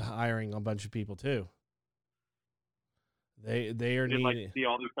 Domino's is hiring a bunch of people too. They are Just needing. see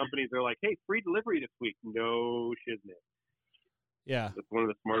all these companies, they're like, hey, free delivery this week. No shiznit. Yeah. That's one of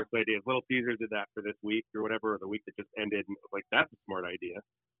the smartest ideas. Little Caesars did that for this week or whatever, or the week that just ended. And like, that's a smart idea.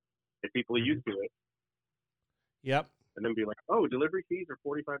 If people are used to it. Yep. And then be like, oh, delivery fees are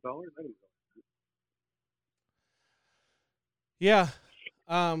 $45? I didn't know. Yeah.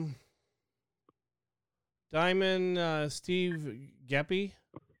 Diamond Steve Geppy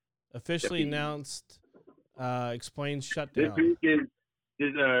officially announced explains shutdown. This week is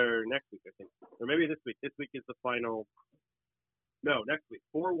next week, I think. Or maybe this week. This week is the final. No, next week.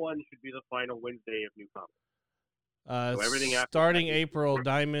 4/1 should be the final Wednesday of new comics. So everything after starting that is April, first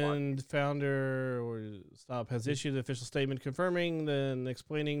Diamond founder has issued an official statement confirming and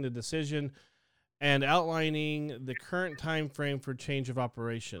explaining the decision and outlining the current time frame for change of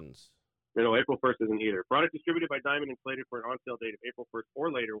operations. No, April 1st isn't either. Product distributed by Diamond and slated for an on-sale date of April 1st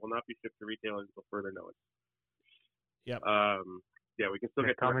or later will not be shipped to retailers until further notice. Yep. Yeah, we can still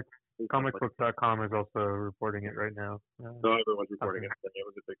get Comicbook.com is also reporting it right now. So everyone's reporting it. It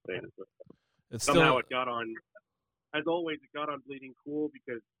was a big thing. It's Somehow it got on, as always, it got on Bleeding Cool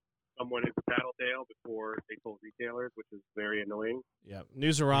because someone hit the tattletale before they told retailers, which is very annoying. Yeah,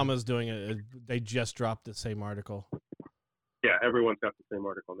 Newsarama's doing it. They just dropped the same article. Yeah, everyone's got the same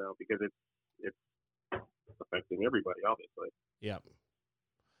article now because it's affecting everybody, obviously. Yeah.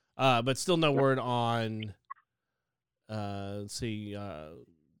 But still no word on. Let's see.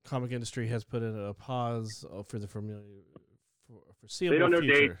 Comic industry has put in a pause for the foreseeable They don't know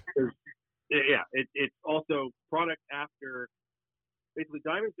future. dates. Yeah, it's also product after. Basically,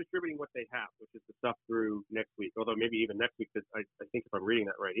 Diamond's distributing what they have, which is the stuff through next week. Although maybe even next week, because I think if I'm reading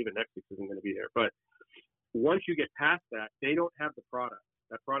that right, even next week isn't going to be there. But once you get past that, they don't have the product.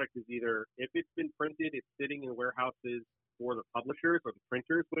 That product is either, if it's been printed, it's sitting in warehouses for the publishers or the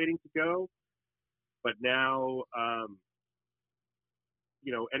printers waiting to go. But now,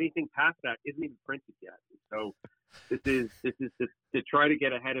 anything past that isn't even printed yet. So this is to try to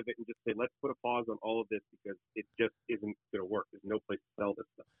get ahead of it and just say, let's put a pause on all of this because it just isn't going to work. There's no place to sell this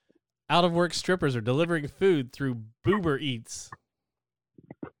stuff. Out of work strippers are delivering food through Boober Eats.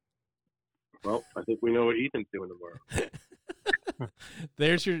 Well, I think we know what Ethan's doing tomorrow.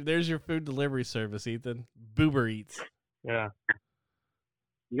 There's your food delivery service, Ethan. Boober Eats. Yeah.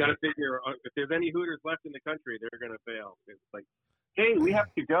 You got to figure if there's any Hooters left in the country, they're going to fail. It's like, hey, we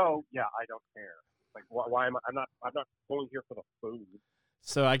have to go. Yeah, I don't care. Like, why am I'm not going here for the food.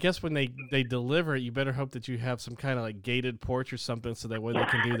 So I guess when they deliver it, you better hope that you have some kind of like gated porch or something so that way they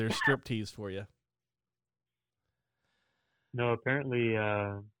can do their strip tease for you. No, apparently,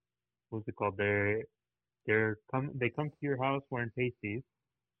 what's it called? They come to your house wearing pasties,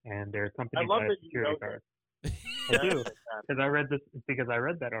 and they're accompanied by a security guard. I do, because I read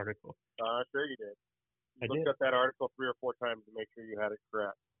that article. Sure you did. I looked up that article 3 or 4 times to make sure you had it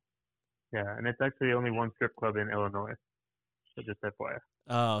correct. Yeah, and it's actually only one strip club in Illinois. So just FYI.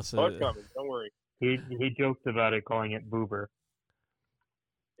 Oh, so it's coming. Don't worry. He joked about it, calling it Boober.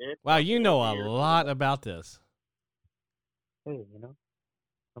 Wow, you know a lot about this. Hey,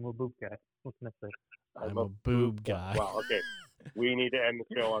 I'm a boob guy. What can I say? I'm a boob guy. Wow, okay. We need to end the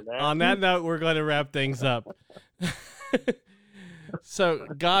show on that. On that note, we're going to wrap things up. So,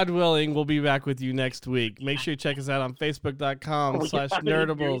 God willing, we'll be back with you next week. Make sure you check us out on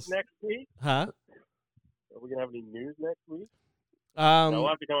Facebook.com/Nerdables. Next week? Huh? Are we going to have any news next week? No, we'll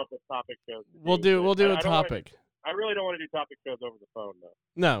have to come up with topic shows. We'll do a topic. I really don't want to do topic shows over the phone, though.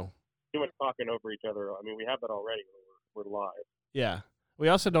 No. Too much talking over each other. I mean, we have that already when we're live. Yeah. We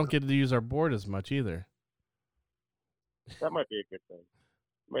also don't get to use our board as much either. That might be a good thing.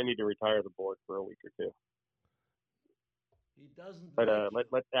 Might need to retire the board for a week or two. He doesn't. But like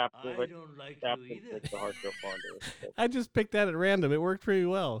let's I don't like you either. the hard show fonder. I just picked that at random. It worked pretty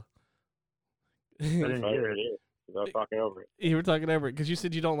well. I didn't hear it. I was talking over it. You were talking over it because you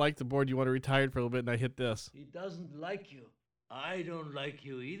said you don't like the board. You want to retire for a little bit, and I hit this. He doesn't like you. I don't like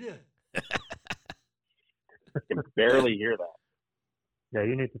you either. I can barely hear that. Yeah,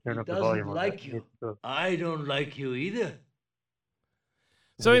 you need to turn He up the doesn't volume on like that. you. It's, I don't like you either.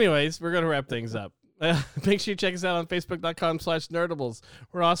 So, anyways, we're going to wrap things up. Make sure you check us out on Facebook.com/Nerdables.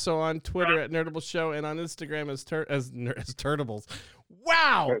 We're also on Twitter at Nerdables Show and on Instagram as Turdables.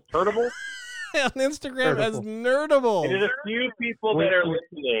 Wow! Turtable? On Instagram as Turdables. Nerdables. And there's a few people that are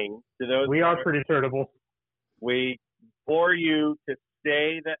listening to those. we are pretty turtable. We implore you to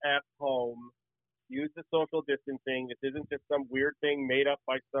stay the F home. Use the social distancing. This isn't just some weird thing made up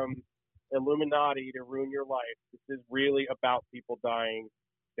by some Illuminati to ruin your life. This is really about people dying.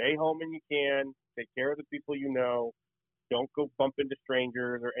 Stay home when you can. Take care of the people you know. Don't go bump into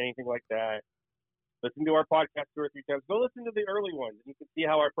strangers or anything like that. Listen to our podcast 2 or 3 times. Go listen to the early ones, and you can see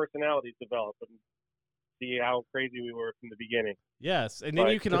how our personalities develop and see how crazy we were from the beginning. Yes, and then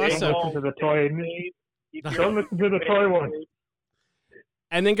But you can stay also home, to the toy. Don't listen to the toy one.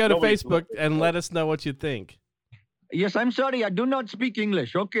 and then go to Nobody's Facebook listening. and let us know what you think. Yes, I'm sorry. I do not speak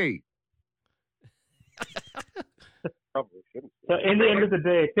English. Okay. Probably shouldn't. So in the end of the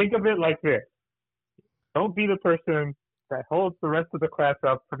day, think of it like this. Don't be the person that holds the rest of the class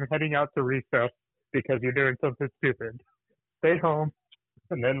up from heading out to recess because you're doing something stupid. Stay home,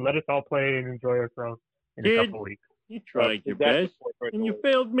 and then let us all play and enjoy ourselves in a Kid. couple weeks. You tried your Exactly best, what we're and you doing.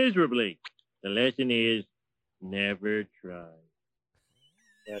 failed miserably. The lesson is never try.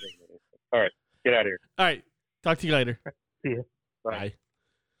 All right, get out of here. All right, talk to you later. See ya. Bye.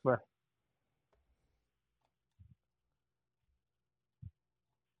 Bye.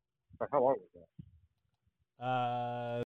 How long was that?